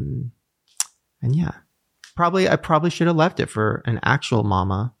 And yeah, I probably should have left it for an actual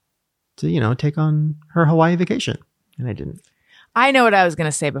mama to, take on her Hawaii vacation. And I didn't. I know what I was going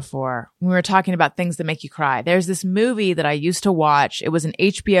to say before. We were talking about things that make you cry. There's this movie that I used to watch. It was an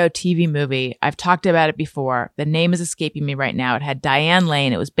HBO TV movie. I've talked about it before. The name is escaping me right now. It had Diane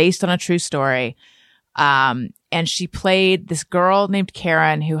Lane. It was based on a true story. And she played this girl named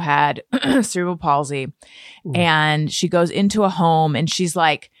Karen who had cerebral palsy. Ooh. And she goes into a home and she's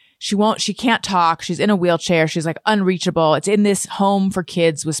like, she can't talk. She's in a wheelchair. She's like unreachable. It's in this home for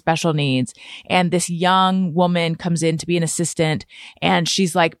kids with special needs. And this young woman comes in to be an assistant and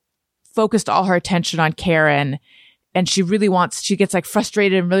she's like focused all her attention on Karen. And she gets like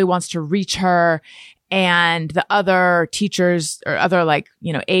frustrated and really wants to reach her. And the other teachers or other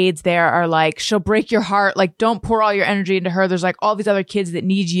aides there are like, she'll break your heart. Like, don't pour all your energy into her. There's like all these other kids that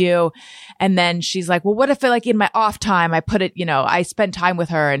need you. And then she's like, well, what if in my off time, I put it, I spend time with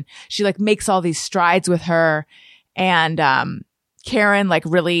her, and she like makes all these strides with her. And, Karen like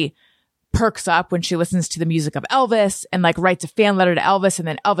really perks up when she listens to the music of Elvis and like writes a fan letter to Elvis, and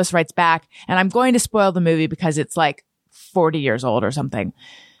then Elvis writes back. And I'm going to spoil the movie because it's like 40 years old or something.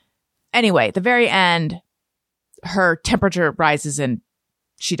 Anyway, at the very end, her temperature rises and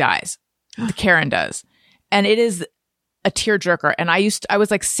she dies. Karen does. And it is a tearjerker. And I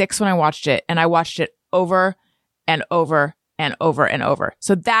was like 6 when I watched it, and I watched it over and over and over and over.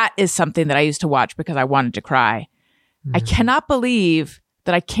 So that is something that I used to watch because I wanted to cry. Mm-hmm. I cannot believe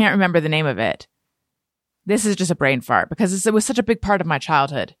that I can't remember the name of it. This is just a brain fart because it was such a big part of my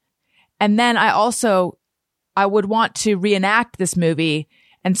childhood. And then I would want to reenact this movie.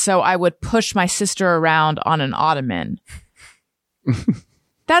 And so I would push my sister around on an ottoman.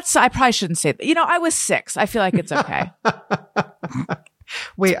 I probably shouldn't say that. I was 6. I feel like it's okay.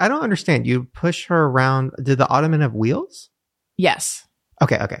 Wait, I don't understand. You push her around. Did the ottoman have wheels? Yes.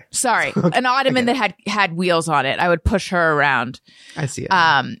 Okay. Sorry. An ottoman that had wheels on it. I would push her around. I see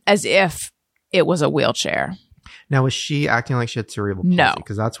it. As if it was a wheelchair. Now, was she acting like she had cerebral palsy? No.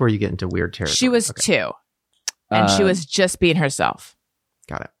 Because that's where you get into weird territory. She was 2. And she was just being herself.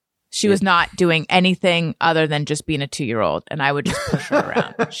 Got it. She was not doing anything other than just being a 2-year-old, and I would just push her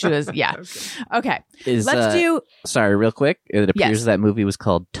around. She was, yeah. Okay. Let's do. Sorry, real quick. It appears that movie was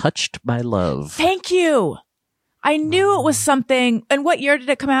called Touched by Love. Thank you. I knew it was something. And what year did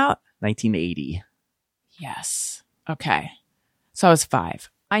it come out? 1980. Yes. Okay. So I was 5.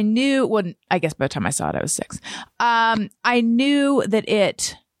 I knew I guess by the time I saw it, I was 6. I knew that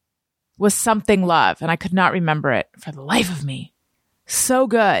it was something love, and I could not remember it for the life of me. So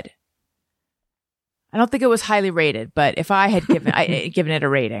good. I don't think it was highly rated, but if I had given it a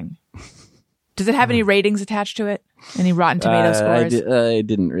rating. Does it have any ratings attached to it? Any Rotten Tomatoes scores? I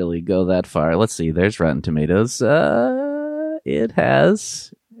didn't really go that far. Let's see. There's Rotten Tomatoes. It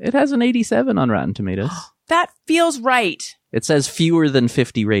has an 87 on Rotten Tomatoes. That feels right. It says fewer than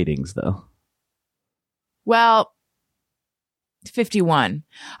 50 ratings, though. Well, 51.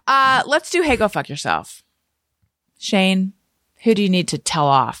 Let's do Hey, Go Fuck Yourself. Shane, who do you need to tell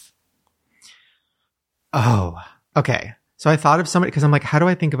off? Oh, okay. So I thought of somebody because I'm like, how do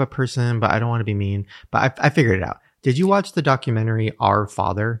I think of a person, but I don't want to be mean. But I figured it out. Did you watch the documentary Our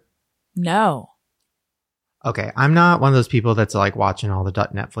Father? No. Okay. I'm not one of those people that's like watching all the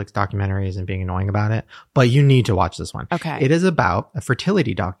Netflix documentaries and being annoying about it, but you need to watch this one. Okay. It is about a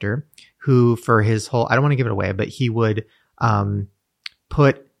fertility doctor who, for his whole, I don't want to give it away, but he would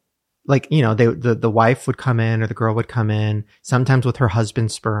put, like, the wife would come in or the girl would come in, sometimes with her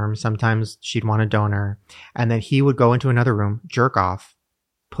husband's sperm, sometimes she'd want a donor. And then he would go into another room, jerk off,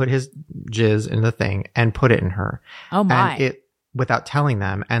 put his jizz in the thing and put it in her. Oh my. And without telling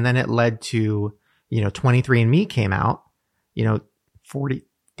them. And then it led to, 23andMe came out, 40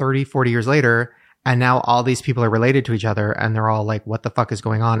 years later. And now all these people are related to each other and they're all like, what the fuck is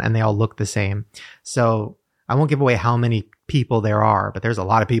going on? And they all look the same. So I won't give away how many people there are, but there's a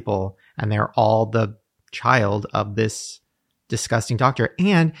lot of people and they're all the child of this disgusting doctor.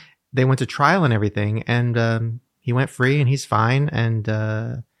 And they went to trial and everything, and he went free and he's fine. And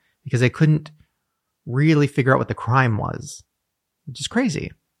because they couldn't really figure out what the crime was, which is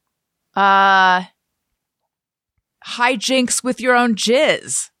crazy. Hijinks with your own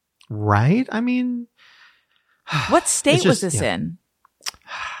jizz. Right? I mean, what state was this in?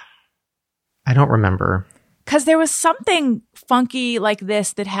 I don't remember. Because there was something funky like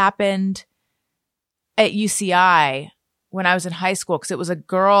this that happened at UCI when I was in high school, because it was a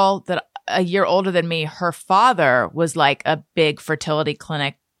girl that a year older than me. Her father was like a big fertility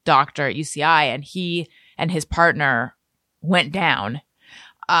clinic doctor at UCI, and he and his partner went down.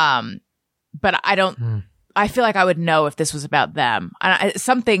 But I feel like I would know if this was about them. I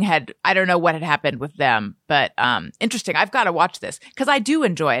don't know what had happened with them, but interesting. I've got to watch this because I do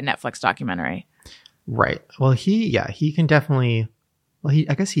enjoy a Netflix documentary. Right. Well, he can definitely,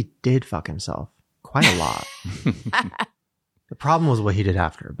 I guess he did fuck himself quite a lot. The problem was what he did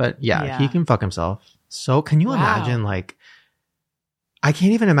after, but yeah, he can fuck himself. So can you imagine, like, I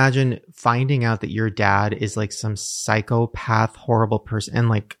can't even imagine finding out that your dad is like some psychopath, horrible person. And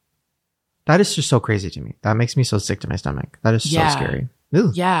like, that is just so crazy to me. That makes me so sick to my stomach. That is so scary.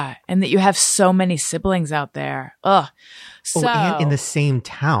 Ugh. Yeah. And that you have so many siblings out there. Ugh. So, and in the same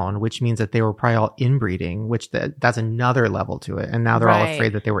town, which means that they were probably all inbreeding, which that's another level to it. And now they're all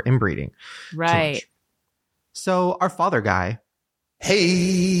afraid that they were inbreeding. Right. So our father guy.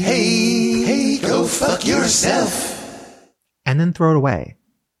 Hey, go fuck yourself. And then throw it away.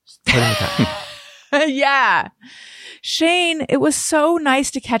 Just put it in the trash. Yeah. Shane, it was so nice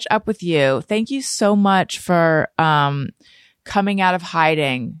to catch up with you. Thank you so much for coming out of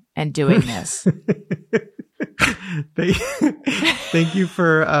hiding and doing this. Thank you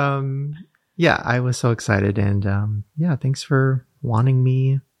for I was so excited, and thanks for wanting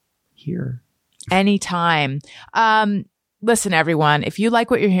me here. Anytime. Listen, everyone, if you like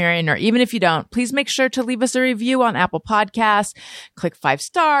what you're hearing, or even if you don't, please make sure to leave us a review on Apple Podcasts. Click 5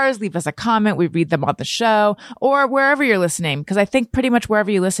 stars, leave us a comment. We read them on the show, or wherever you're listening, because I think pretty much wherever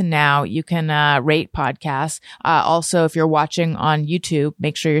you listen now, you can rate podcasts. Also, if you're watching on YouTube,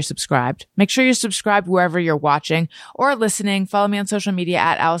 make sure you're subscribed. Make sure you're subscribed wherever you're watching or listening. Follow me on social media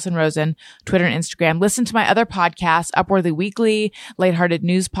at Allison Rosen, Twitter and Instagram. Listen to my other podcasts, Upworthy Weekly, lighthearted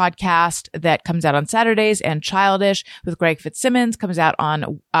news podcast that comes out on Saturdays, and Childish with Greg Fitzsimmons comes out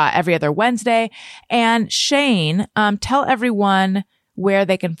on every other Wednesday. And Shane, tell everyone where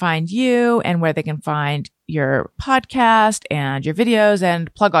they can find you and where they can find your podcast and your videos,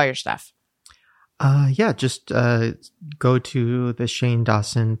 and plug all your stuff. Just go to the Shane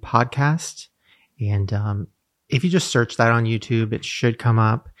Dawson podcast, and if you just search that on YouTube, it should come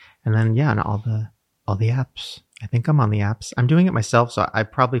up. And then on all the apps. I think I'm on the apps. I'm doing it myself, so I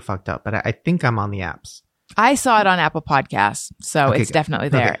probably fucked up, but I think I'm on the apps. I saw it on Apple Podcasts, so it's definitely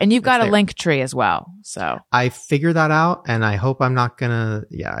there. Okay. And you've got a link tree as well. So I figured that out, and I hope I'm not gonna.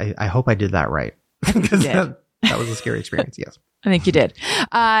 I hope I did that right, because that was a scary experience. Yes, I think you did.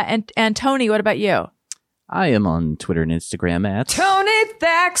 And Tony, what about you? I am on Twitter and Instagram at Tony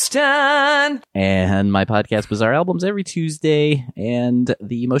Thaxton. And my podcast, Bizarre Albums, every Tuesday. And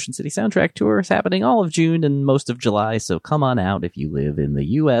the Motion City Soundtrack Tour is happening all of June and most of July. So come on out if you live in the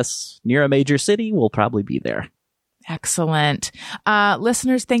U.S. near a major city. We'll probably be there. Excellent.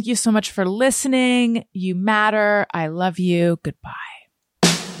 Listeners, thank you so much for listening. You matter. I love you. Goodbye.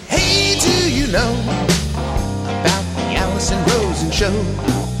 Hey, do you know about the Allison Rosen Show?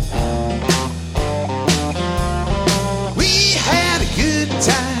 Good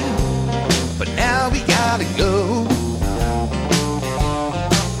time, but now we gotta go.